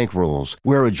by bank rules.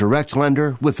 We're a direct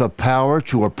lender with the power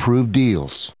to approve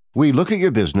deals. We look at your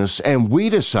business and we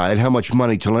decide how much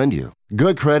money to lend you.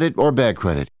 Good credit or bad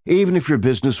credit, even if your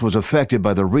business was affected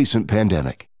by the recent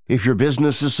pandemic. If your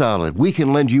business is solid, we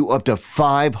can lend you up to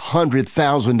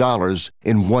 $500,000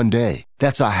 in one day.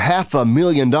 That's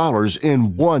 $500,000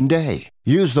 in one day.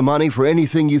 Use the money for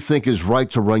anything you think is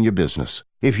right to run your business.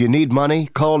 If you need money,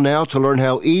 call now to learn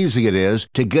how easy it is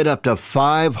to get up to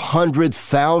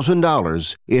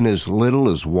 $500,000 in as little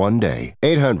as one day.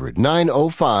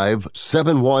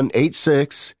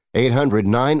 800-905-7186.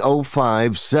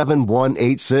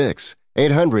 800-905-7186.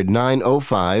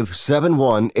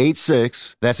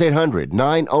 800-905-7186. That's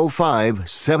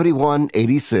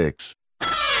 800-905-7186.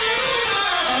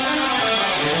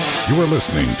 You are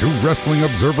listening to Wrestling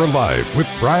Observer Live with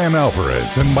Bryan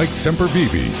Alvarez and Mike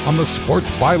Sempervive on the Sports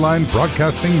Byline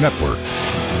Broadcasting Network.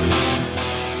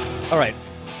 All right.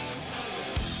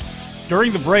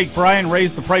 During the break, Bryan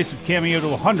raised the price of Cameo to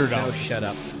 $100. Oh, shut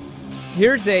up.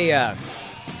 Here's an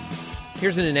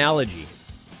analogy.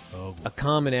 A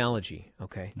calm analogy,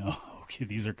 okay? No, okay,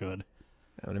 these are good.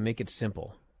 I'm going to make it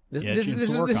simple. This Yeah,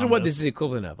 is what this is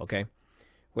equivalent of, okay?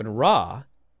 When Raw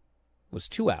was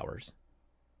 2 hours,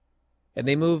 and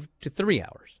they moved to 3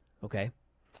 hours, okay?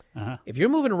 Uh-huh. If you're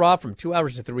moving Raw from 2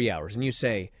 hours to 3 hours, and you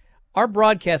say, our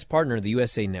broadcast partner, the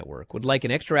USA Network, would like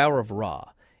an extra hour of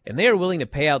Raw, and they are willing to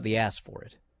pay out the ass for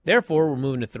it. Therefore, we're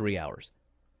moving to 3 hours.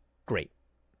 Great.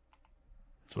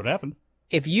 That's what happened.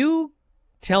 If you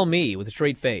tell me with a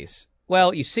straight face,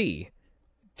 well, you see,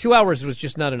 2 hours was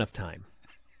just not enough time.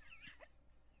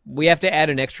 We have to add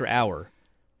an extra hour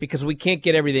because we can't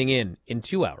get everything in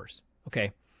 2 hours,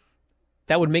 okay?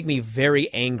 That would make me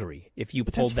very angry if you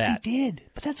pulled that.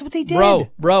 But that's what they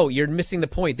did. Bro, you're missing the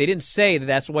point. They didn't say that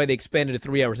that's why they expanded to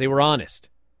 3 hours. They were honest.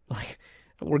 Like,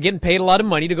 we're getting paid a lot of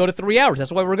money to go to 3 hours.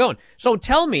 That's why we're going. So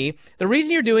tell me, the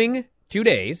reason you're doing 2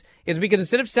 days is because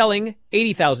instead of selling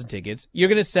 80,000 tickets, you're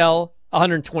going to sell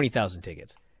 120,000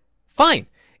 tickets. Fine.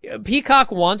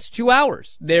 Peacock wants 2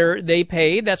 hours. They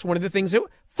pay. That's one of the things that...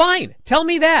 Fine. Tell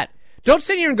me that. Don't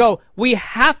sit here and go, we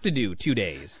have to do 2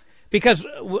 days. Because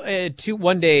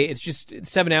 1 day, it's just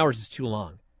 7 hours is too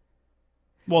long.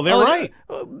 Well, they're right.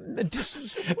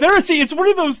 It's one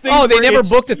of those things. Oh, they never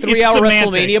booked a 3-hour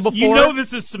WrestleMania before? You know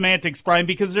this is semantics, Bryan,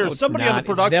 because there's somebody on the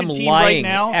production team right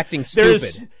now. Acting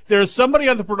stupid. There's somebody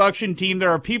on the production team.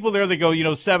 There are people there that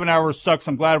go, 7 hours sucks.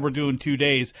 I'm glad we're doing 2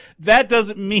 days. That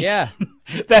doesn't mean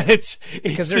that it's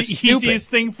the easiest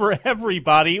thing for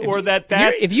everybody, or that's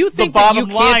if you think that you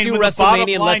can't do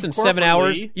WrestleMania in less than 7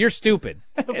 hours, you're stupid.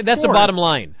 That's the bottom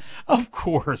line. Of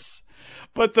course.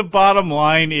 But the bottom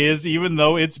line is, even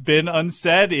though it's been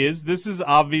unsaid, this is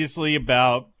obviously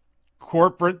about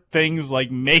corporate things like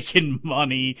making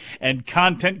money and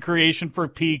content creation for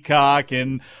Peacock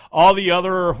and all the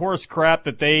other horse crap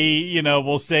that they,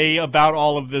 will say about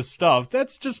all of this stuff.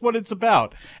 That's just what it's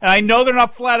about. And I know they're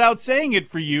not flat out saying it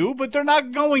for you, but they're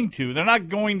not going to. They're not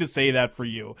going to say that for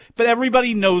you. But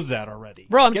everybody knows that already.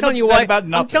 Bro, I'm telling you why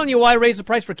I raised the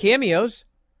price for cameos.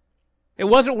 It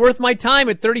wasn't worth my time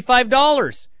at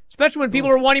 $35, especially when people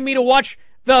were wanting me to watch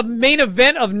the main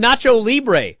event of Nacho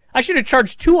Libre. I should have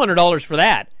charged $200 for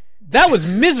that. That was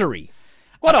misery.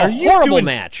 What a horrible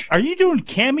match. Are you doing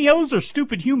cameos or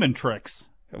stupid human tricks?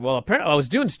 Well, apparently I was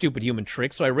doing stupid human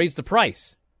tricks, so I raised the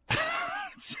price. I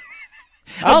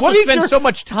also spend so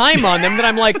much time on them that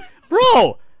I'm like,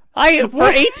 bro, for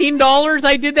 $18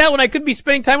 I did that when I could be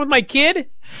spending time with my kid?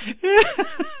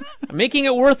 I'm making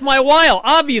it worth my while.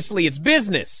 Obviously, it's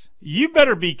business. You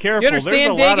better be careful. Do you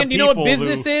understand, Dagan? Do you know what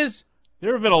business is?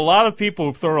 There have been a lot of people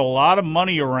who've thrown a lot of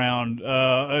money around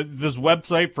this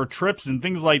website for trips and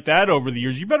things like that over the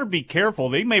years. You better be careful.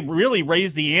 They may really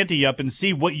raise the ante up and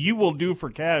see what you will do for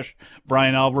cash,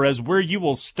 Bryan Alvarez, where you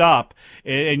will stop,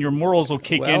 and your morals will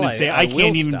kick in and say, I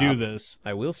can't even do this.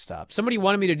 I will stop. Somebody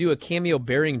wanted me to do a cameo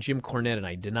burying Jim Cornette, and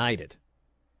I denied it.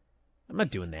 I'm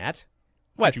not doing that.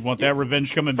 What? You want that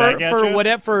revenge coming back at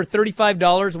you? For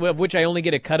 $35, of which I only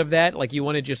get a cut of that? Like, you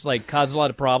want to just, cause a lot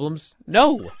of problems?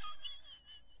 No.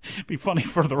 It'd be funny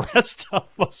for the rest of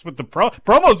us with the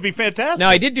promos. Be fantastic. Now,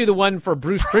 I did do the one for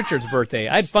Bruce Pritchard's birthday.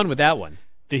 I had fun with that one.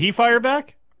 Did he fire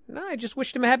back? No, I just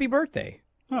wished him a happy birthday.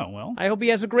 Oh, well. I hope he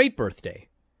has a great birthday.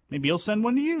 Maybe he'll send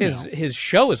one to you. His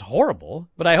show is horrible,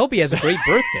 but I hope he has a great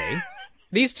birthday.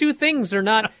 These two things are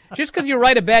not... Just because you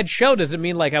write a bad show doesn't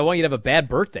mean, I want you to have a bad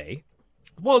birthday.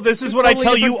 Well, this is what I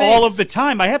tell you all of the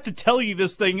time. I have to tell you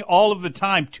this thing all of the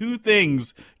time. Two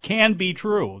things can be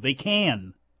true. They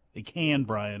can. They can,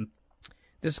 Bryan.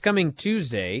 This coming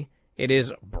Tuesday, it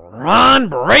is Braun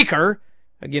Breaker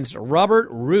against Robert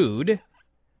Roode.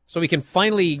 So we can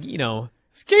finally,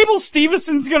 Is Gable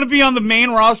Stevenson's going to be on the main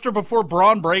roster before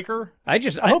Braun Breaker? I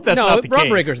hope that's not the case. Braun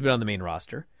Breaker's been on the main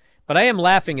roster. But I am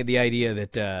laughing at the idea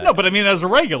that... no, but I mean as a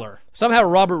regular. Somehow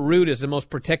Robert Roode is the most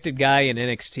protected guy in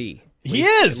NXT. He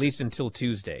is! At least until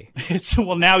Tuesday.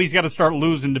 Well, now he's got to start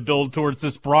losing to build towards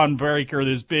this Braun Breaker,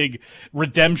 this big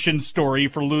redemption story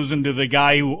for losing to the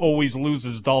guy who always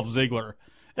loses, Dolph Ziggler.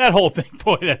 That whole thing,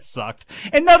 boy, that sucked.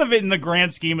 And none of it in the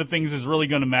grand scheme of things is really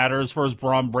going to matter as far as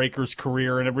Braun Breaker's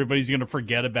career, and everybody's going to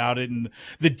forget about it, and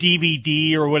the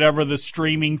DVD or whatever the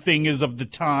streaming thing is of the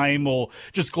time will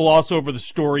just gloss over the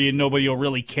story and nobody will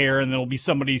really care, and there'll be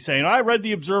somebody saying, I read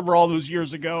The Observer all those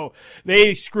years ago.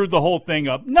 They screwed the whole thing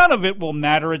up. None of it will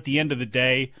matter at the end of the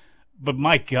day. But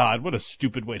my God, what a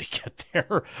stupid way to get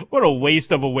there. What a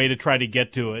waste of a way to try to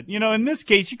get to it. You know, in this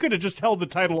case, you could have just held the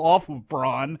title off of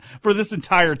Braun for this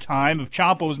entire time. If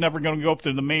Ciampa was never going to go up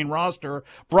to the main roster,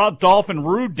 brought Dolph and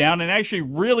Rude down and actually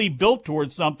really built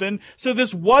towards something. So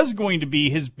this was going to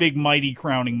be his big, mighty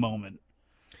crowning moment.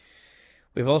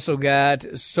 We've also got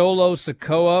Solo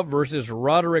Sikoa versus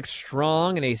Roderick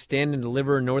Strong in a stand and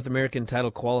deliver North American title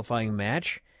qualifying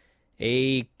match.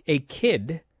 A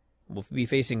kid will be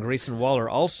facing Grayson Waller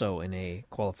also in a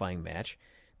qualifying match.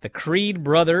 The Creed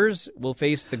brothers will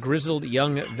face the grizzled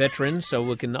young veterans, so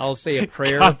we can all say a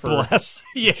prayer for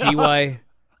GYV.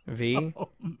 Oh,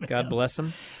 God bless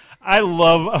them. I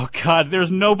love, oh God,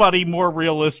 there's nobody more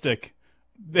realistic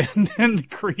than the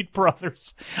Creed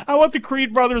brothers. I want the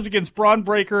Creed brothers against Braun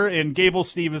Breaker and Gable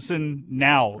Stevenson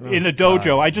now in a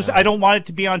dojo. I don't want it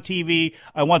to be on TV.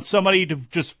 I want somebody to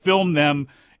just film them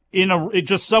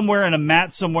just somewhere in a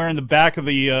mat somewhere in the back of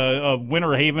the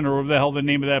Winter Haven or whatever the hell the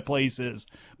name of that place is.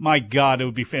 My God, it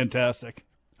would be fantastic.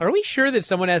 Are we sure that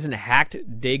someone hasn't hacked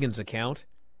Dagan's account?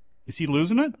 Is he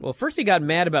losing it? Well, first he got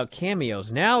mad about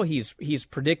cameos. Now he's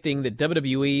predicting that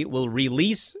WWE will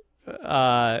release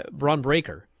Braun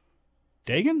Breaker.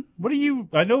 Dagan?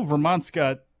 I know Vermont's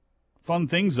got fun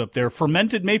things up there.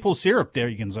 Fermented maple syrup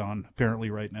Dagan's on apparently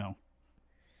right now.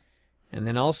 And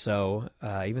then also,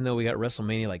 even though we got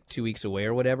WrestleMania like 2 weeks away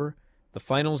or whatever, the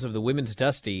finals of the Women's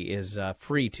Dusty is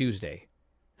free Tuesday.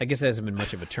 I guess it hasn't been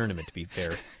much of a tournament, to be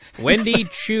fair. Wendy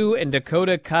Chu and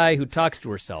Dakota Kai, who talks to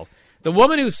herself. The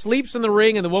woman who sleeps in the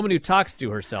ring and the woman who talks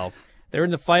to herself. They're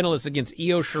in the finalists against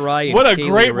Io Shirai and What a Kaylee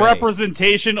great Ray.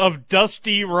 Representation of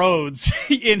Dusty Rhodes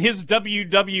in his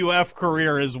WWF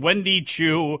career is Wendy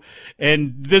Chu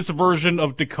and this version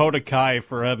of Dakota Kai,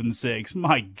 for heaven's sakes.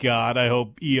 My God, I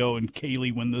hope Io and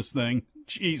Kaylee win this thing.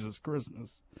 Jesus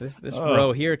Christmas. This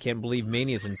bro here can't believe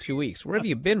Mania's in 2 weeks. Where have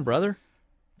you been, brother?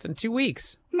 It's in 2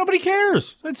 weeks. Nobody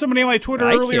cares. I had somebody on my Twitter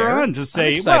earlier on just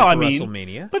say,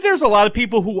 WrestleMania. But there's a lot of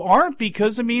people who aren't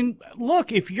because,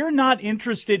 look, if you're not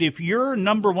interested, if your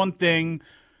number one thing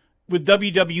with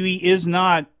WWE is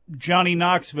not Johnny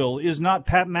Knoxville, is not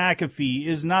Pat McAfee,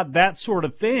 is not that sort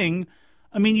of thing,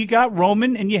 you got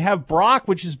Roman and you have Brock,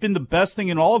 which has been the best thing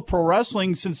in all of pro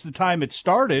wrestling since the time it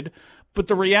started. But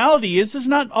the reality is there's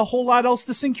not a whole lot else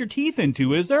to sink your teeth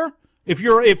into, is there? If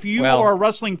you are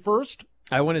wrestling first?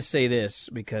 I want to say this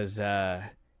because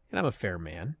I'm a fair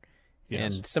man.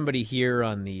 Yes. And somebody here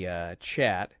on the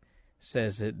chat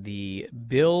says that the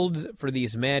builds for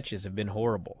these matches have been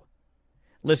horrible.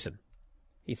 Listen,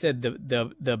 he said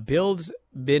the build's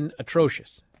been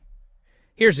atrocious.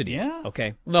 Here's the deal. Yeah.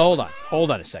 Okay. No,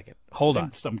 hold on a second. Hold on.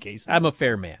 In some cases. I'm a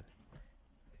fair man.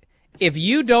 If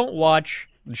you don't watch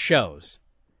the shows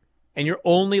and you're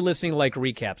only listening to like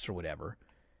recaps or whatever,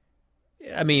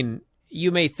 you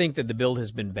may think that the build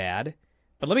has been bad,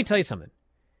 but let me tell you something.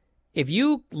 If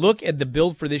you look at the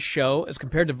build for this show as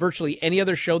compared to virtually any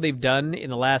other show they've done in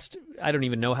the last, I don't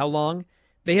even know how long,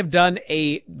 they have done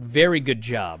a very good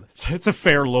job. It's a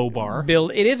fair low bar.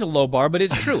 It is a low bar, but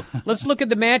it's true. Let's look at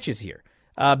the matches here.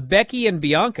 Becky and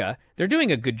Bianca, they're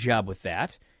doing a good job with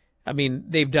that.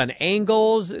 They've done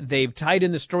angles. They've tied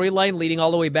in the storyline leading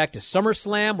all the way back to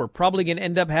SummerSlam. We're probably going to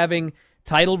end up having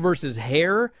title versus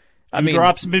hair.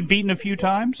 Drop's been beaten a few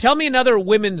times. Tell me another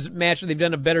women's match that they've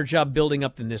done a better job building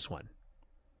up than this one.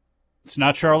 It's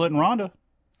not Charlotte and Ronda.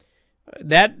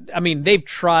 They've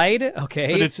tried,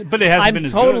 okay? But it hasn't been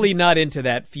as good. I'm totally not into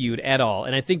that feud at all,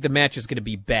 and I think the match is going to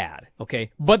be bad,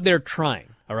 okay? But they're trying,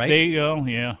 all right?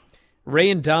 Yeah. Ray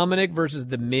and Dominic versus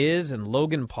The Miz and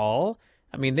Logan Paul.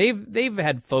 They've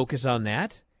had focus on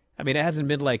that. It hasn't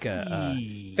been like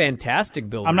a fantastic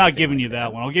build. I'm not giving you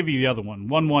that one. I'll give you the other one.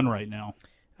 1-1 right now.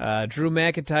 Drew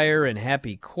McIntyre and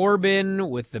Happy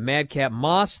Corbin with the Madcap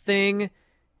Moss thing.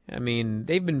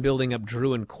 They've been building up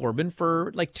Drew and Corbin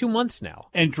for like 2 months now.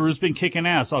 And Drew's been kicking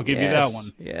ass. I'll give you that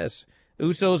one. Yes.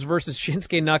 Usos versus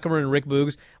Shinsuke Nakamura and Rick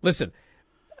Boogs. Listen,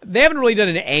 they haven't really done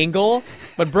an angle,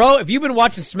 but bro, if you've been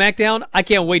watching SmackDown, I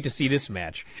can't wait to see this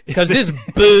match. Because this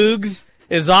Boogs,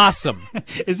 is awesome.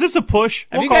 Is this a push?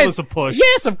 We'll call this a push.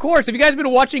 Yes, of course. Have you guys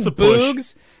been watching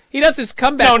Boogs? He does this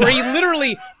comeback where he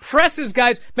literally presses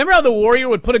guys. Remember how the Warrior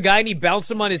would put a guy and he'd bounce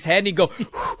him on his head and he'd go,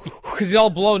 because he's all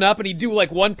blown up, and he'd do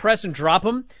like one press and drop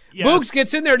him? Yes. Boogs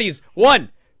gets in there and he's 1,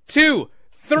 2,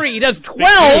 3. He does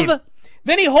 12.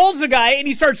 Then he holds a guy and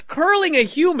he starts curling a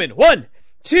human. 1,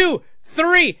 2,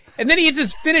 3. And then he hits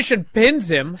his finish and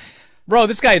pins him. Bro,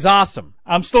 this guy is awesome.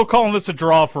 I'm still calling this a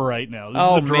draw for right now. This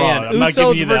is a draw. Man. I'm not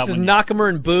giving you versus that one. Nakamura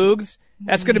and Boogs.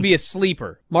 That's going to be a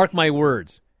sleeper. Mark my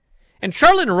words. And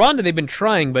Charlotte and Ronda, they've been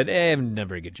trying, but haven't done a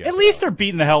very good job. At least they're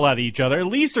beating the hell out of each other. At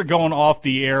least they're going off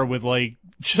the air with like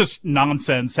just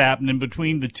nonsense happening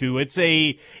between the two. It's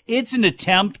an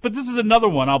attempt, but this is another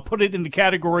one. I'll put it in the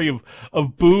category of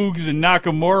Boogs and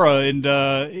Nakamura, and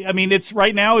I mean it's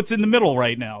right now. It's in the middle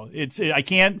right now. I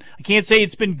can't say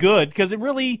it's been good because it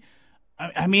really.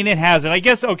 I mean, it hasn't. I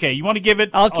guess. Okay, you want to give it?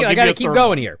 I got to keep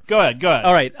going here. Go ahead.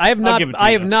 All right, I have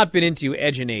not been into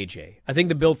Edge and AJ. I think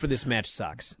the build for this match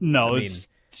sucks. No,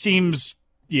 seems.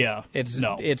 Yeah,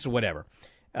 it's whatever.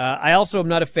 I also am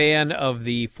not a fan of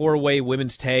the 4-way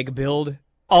women's tag build.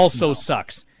 Also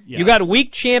sucks. Yes. You got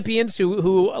weak champions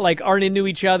who like aren't into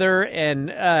each other,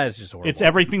 and it's just horrible. It's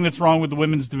everything that's wrong with the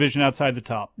women's division outside the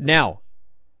top. Now,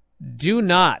 do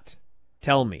not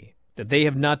tell me that they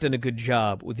have not done a good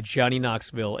job with Johnny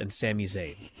Knoxville and Sami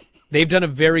Zayn. They've done a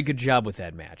very good job with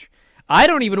that match. I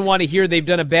don't even want to hear they've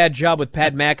done a bad job with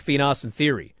Pat McAfee and Austin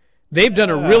Theory. They've done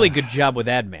a really good job with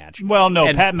that match. Well, no,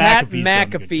 and Pat McAfee's done a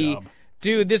good job.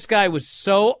 Dude, this guy was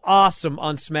so awesome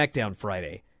on SmackDown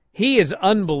Friday. He is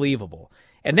unbelievable.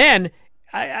 And then,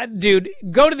 dude,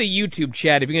 go to the YouTube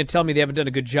chat if you're going to tell me they haven't done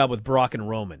a good job with Brock and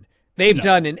Roman. They've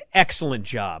done an excellent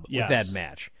job with that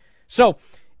match. So,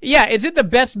 yeah, is it the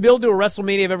best build to a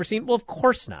WrestleMania I've ever seen? Well, of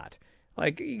course not.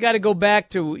 Like, you got to go back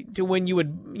to when you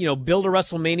would, build a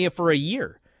WrestleMania for a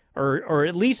year or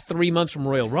at least 3 months from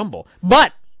Royal Rumble.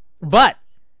 But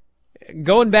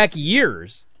going back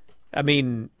years, I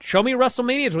mean, show me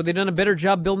WrestleManias where they've done a better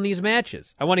job building these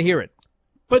matches. I want to hear it.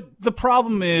 But the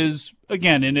problem is,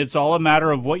 again, and it's all a matter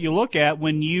of what you look at,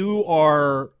 when you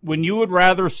would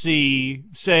rather see,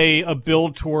 say, a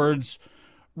build towards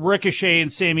Ricochet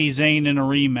and Sami Zayn in a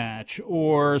rematch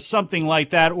or something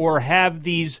like that, or have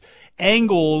these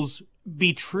angles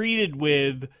be treated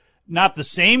with not the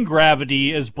same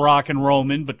gravity as Brock and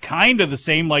Roman, but kind of the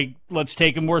same, like, let's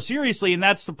take them more seriously. And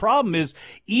that's the problem is,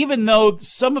 even though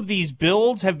some of these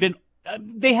builds have been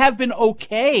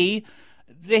okay,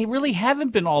 they really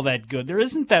haven't been all that good. There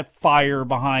isn't that fire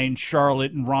behind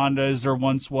Charlotte and Ronda as there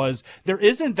once was. There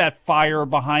isn't that fire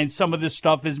behind some of this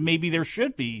stuff as maybe there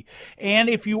should be. And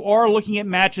if you are looking at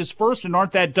matches first and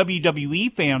aren't that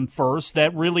WWE fan first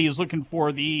that really is looking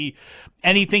for the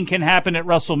anything can happen at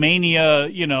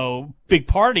WrestleMania, big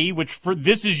party, which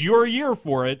this is your year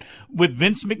for it, with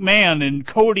Vince McMahon and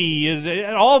Cody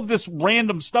and all of this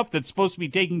random stuff that's supposed to be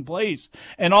taking place,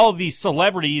 and all of these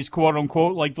celebrities, quote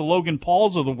unquote, like the Logan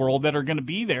Pauls of the world that are going to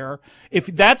be there. If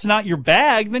that's not your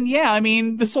bag, then yeah, I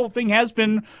mean, this whole thing has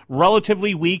been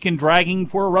relatively weak and dragging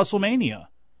for a WrestleMania.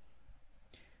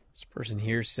 This person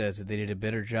here says that they did a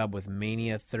better job with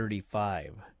Mania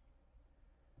 35.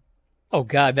 Oh,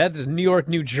 God, that's New York,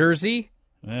 New Jersey?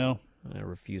 Well, I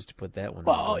refuse to put that one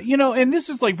well, on. And this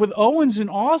is like with Owens and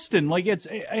Austin. Like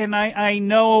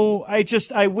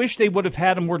I wish they would have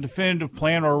had a more definitive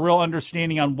plan or a real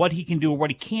understanding on what he can do or what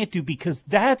he can't do, because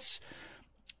that's,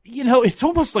 it's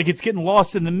almost like it's getting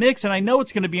lost in the mix. And I know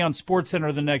it's going to be on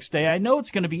SportsCenter the next day. I know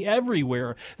it's going to be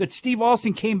everywhere that Steve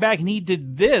Austin came back and he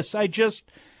did this. I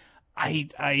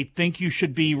think you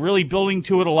should be really building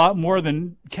to it a lot more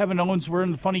than Kevin Owens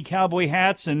wearing the funny cowboy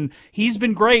hats. And he's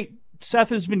been great. Seth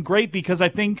has been great because I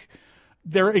think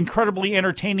they're incredibly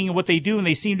entertaining in what they do and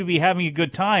they seem to be having a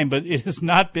good time. But it has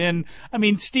not been,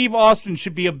 Steve Austin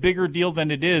should be a bigger deal than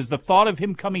it is. The thought of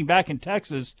him coming back in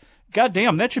Texas,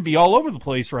 goddamn, that should be all over the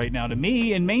place right now. To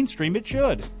me, in mainstream, it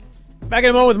should. Back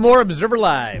in a moment with more Observer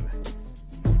Live.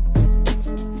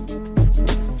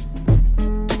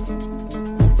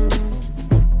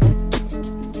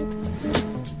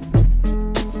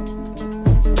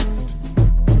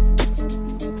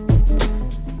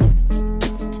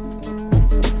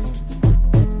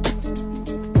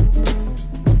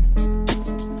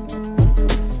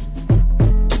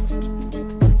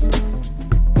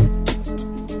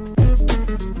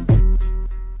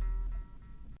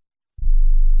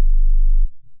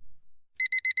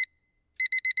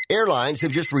 Airlines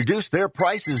have just reduced their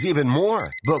prices even more.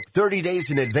 Book 30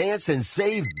 days in advance and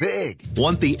save big.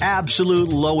 Want the absolute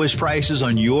lowest prices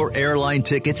on your airline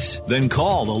tickets? Then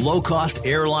call the Low Cost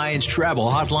Airlines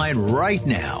Travel Hotline right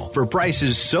now for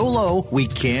prices so low we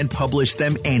can't publish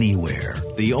them anywhere.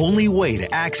 The only way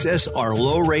to access our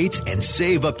low rates and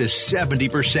save up to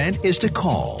 70% is to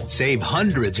call. Save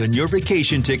hundreds on your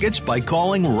vacation tickets by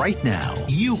calling right now.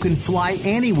 You can fly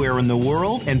anywhere in the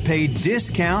world and pay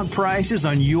discount prices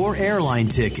on your airline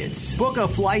tickets. Book a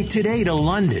flight today to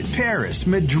London, Paris,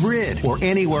 Madrid, or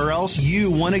anywhere else you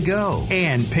want to go.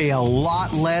 And pay a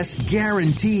lot less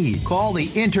guaranteed. Call the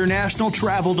International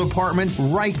Travel Department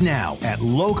right now at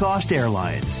Low Cost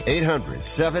Airlines.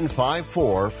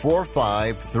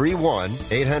 800-754-4531.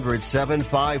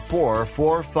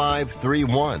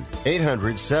 800-754-4531.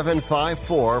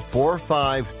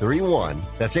 800-754-4531.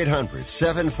 That's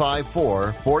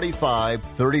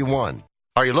 800-754-4531.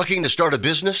 Are you looking to start a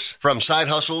business? From side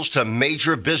hustles to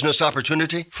major business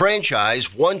opportunity?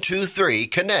 Franchise 123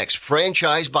 connects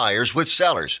franchise buyers with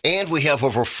sellers. And we have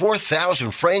over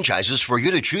 4,000 franchises for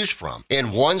you to choose from.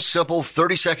 In one simple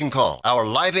 30-second call, our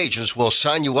live agents will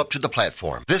sign you up to the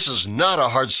platform. This is not a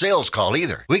hard sales call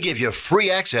either. We give you free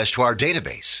access to our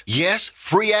database. Yes,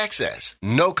 free access.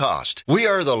 No cost. We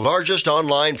are the largest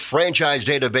online franchise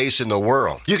database in the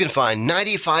world. You can find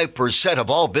 95% of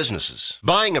all businesses.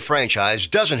 Buying a franchise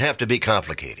doesn't have to be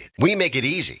complicated. We make it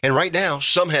easy. And right now,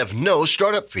 some have no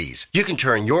startup fees. You can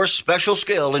turn your special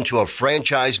skill into a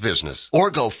franchise business or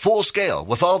go full scale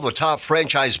with all the top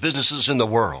franchise businesses in the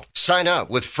world. Sign up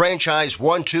with Franchise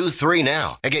 123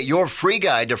 now and get your free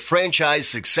guide to franchise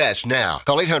success now.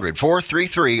 Call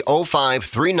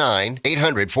 800-433-0539,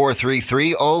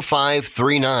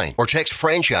 800-433-0539, or text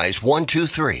Franchise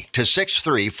 123 to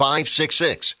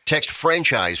 63566. Text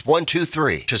Franchise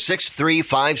 123 to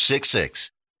 63566.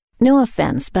 No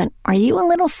offense, but are you a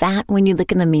little fat when you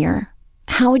look in the mirror?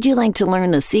 How would you like to learn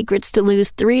the secrets to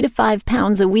lose 3 to 5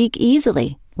 pounds a week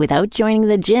easily without joining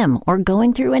the gym or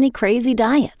going through any crazy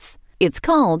diets? It's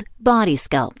called Body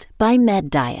Sculpt by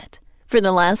Med Diet. For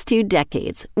the last 2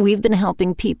 decades, we've been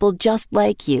helping people just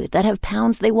like you that have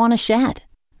pounds they want to shed.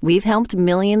 We've helped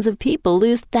millions of people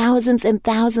lose thousands and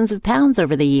thousands of pounds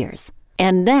over the years.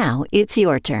 And now it's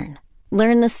your turn.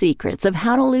 Learn the secrets of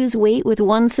how to lose weight with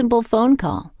one simple phone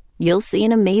call. You'll see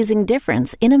an amazing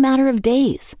difference in a matter of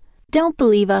days. Don't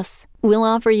believe us? We'll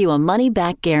offer you a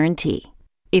money-back guarantee.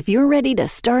 If you're ready to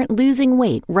start losing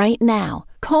weight right now,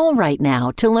 call right now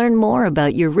to learn more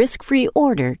about your risk-free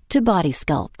order to Body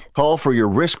Sculpt. Call for your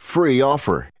risk-free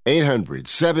offer.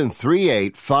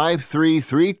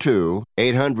 800-738-5332.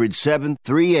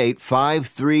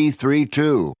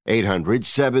 800-738-5332.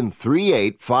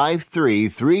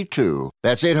 800-738-5332.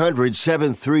 That's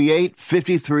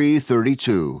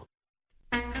 800-738-5332.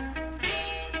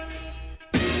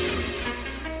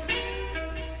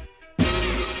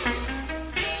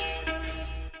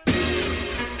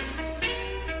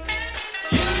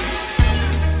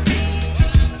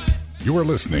 You are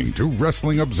listening to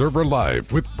Wrestling Observer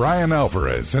Live with Bryan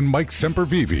Alvarez and Mike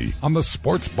Sempervive on the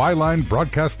Sports Byline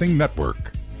Broadcasting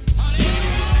Network.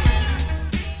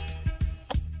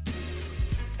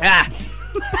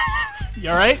 You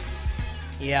all right?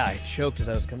 Yeah, I choked as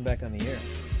I was coming back on the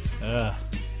air.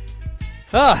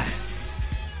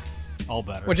 All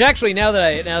better. Which actually, now that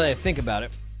I think about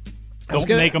it, don't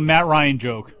make a Matt Ryan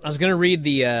joke. I was going to read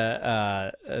the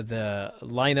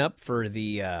lineup for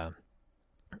the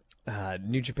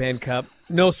New Japan Cup.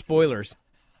 No spoilers.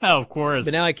 Oh, of course.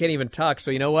 But now I can't even talk,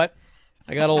 so you know what?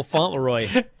 I got old Fauntleroy.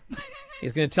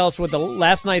 He's going to tell us what the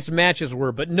last night's matches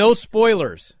were, but no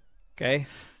spoilers. Okay?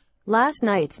 Last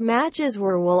night's matches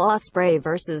were Will Ospreay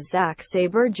versus Zack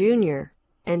Sabre Jr.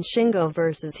 and Shingo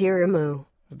versus Hiromu.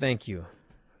 Thank you.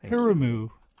 Hiromu.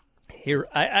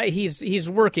 He's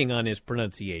working on his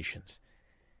pronunciations.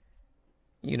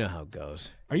 You know how it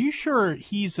goes. Are you sure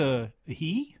he's a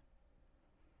he?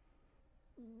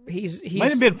 He's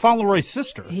might have been Fauntleroy's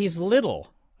sister. He's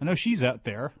little. I know she's out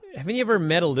there. Haven't you ever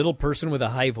met a little person with a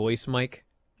high voice, Mike?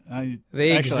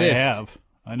 They exist. I have.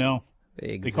 I know.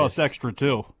 They cost extra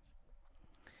too.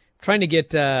 Trying to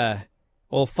get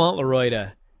old Fauntleroy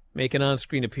to make an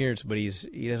on-screen appearance, but he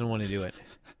doesn't want to do it.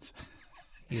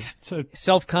 He's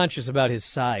self-conscious about his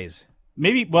size.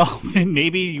 Maybe we'll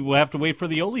have to wait for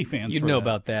the OnlyFans. You'd know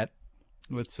about that.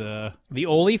 What's the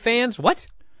OnlyFans? What?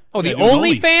 Oh, the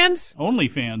OnlyFans?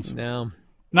 OnlyFans. No.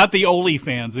 Not the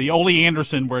OnlyFans, the Ole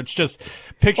Anderson, where it's just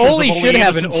pictures of Ole Anderson. Should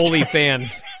have an Anderson.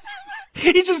 OnlyFans.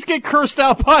 He just get cursed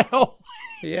out by Ole.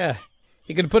 Yeah.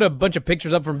 He could put a bunch of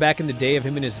pictures up from back in the day of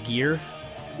him in his gear.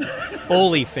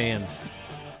 OnlyFans.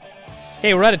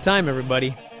 Hey, we're out of time,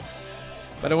 everybody.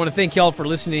 But I want to thank y'all for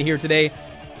listening here today.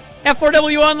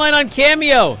 F4W Online on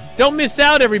Cameo. Don't miss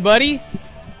out, everybody.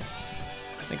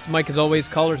 Thanks, Mike, as always.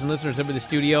 Callers and listeners over the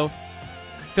studio.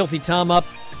 Filthy Tom up.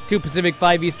 2 Pacific,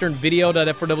 5 Eastern.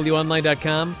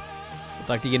 Video.f4wonline.com. We'll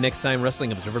talk to you next time.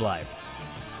 Wrestling Observer Live.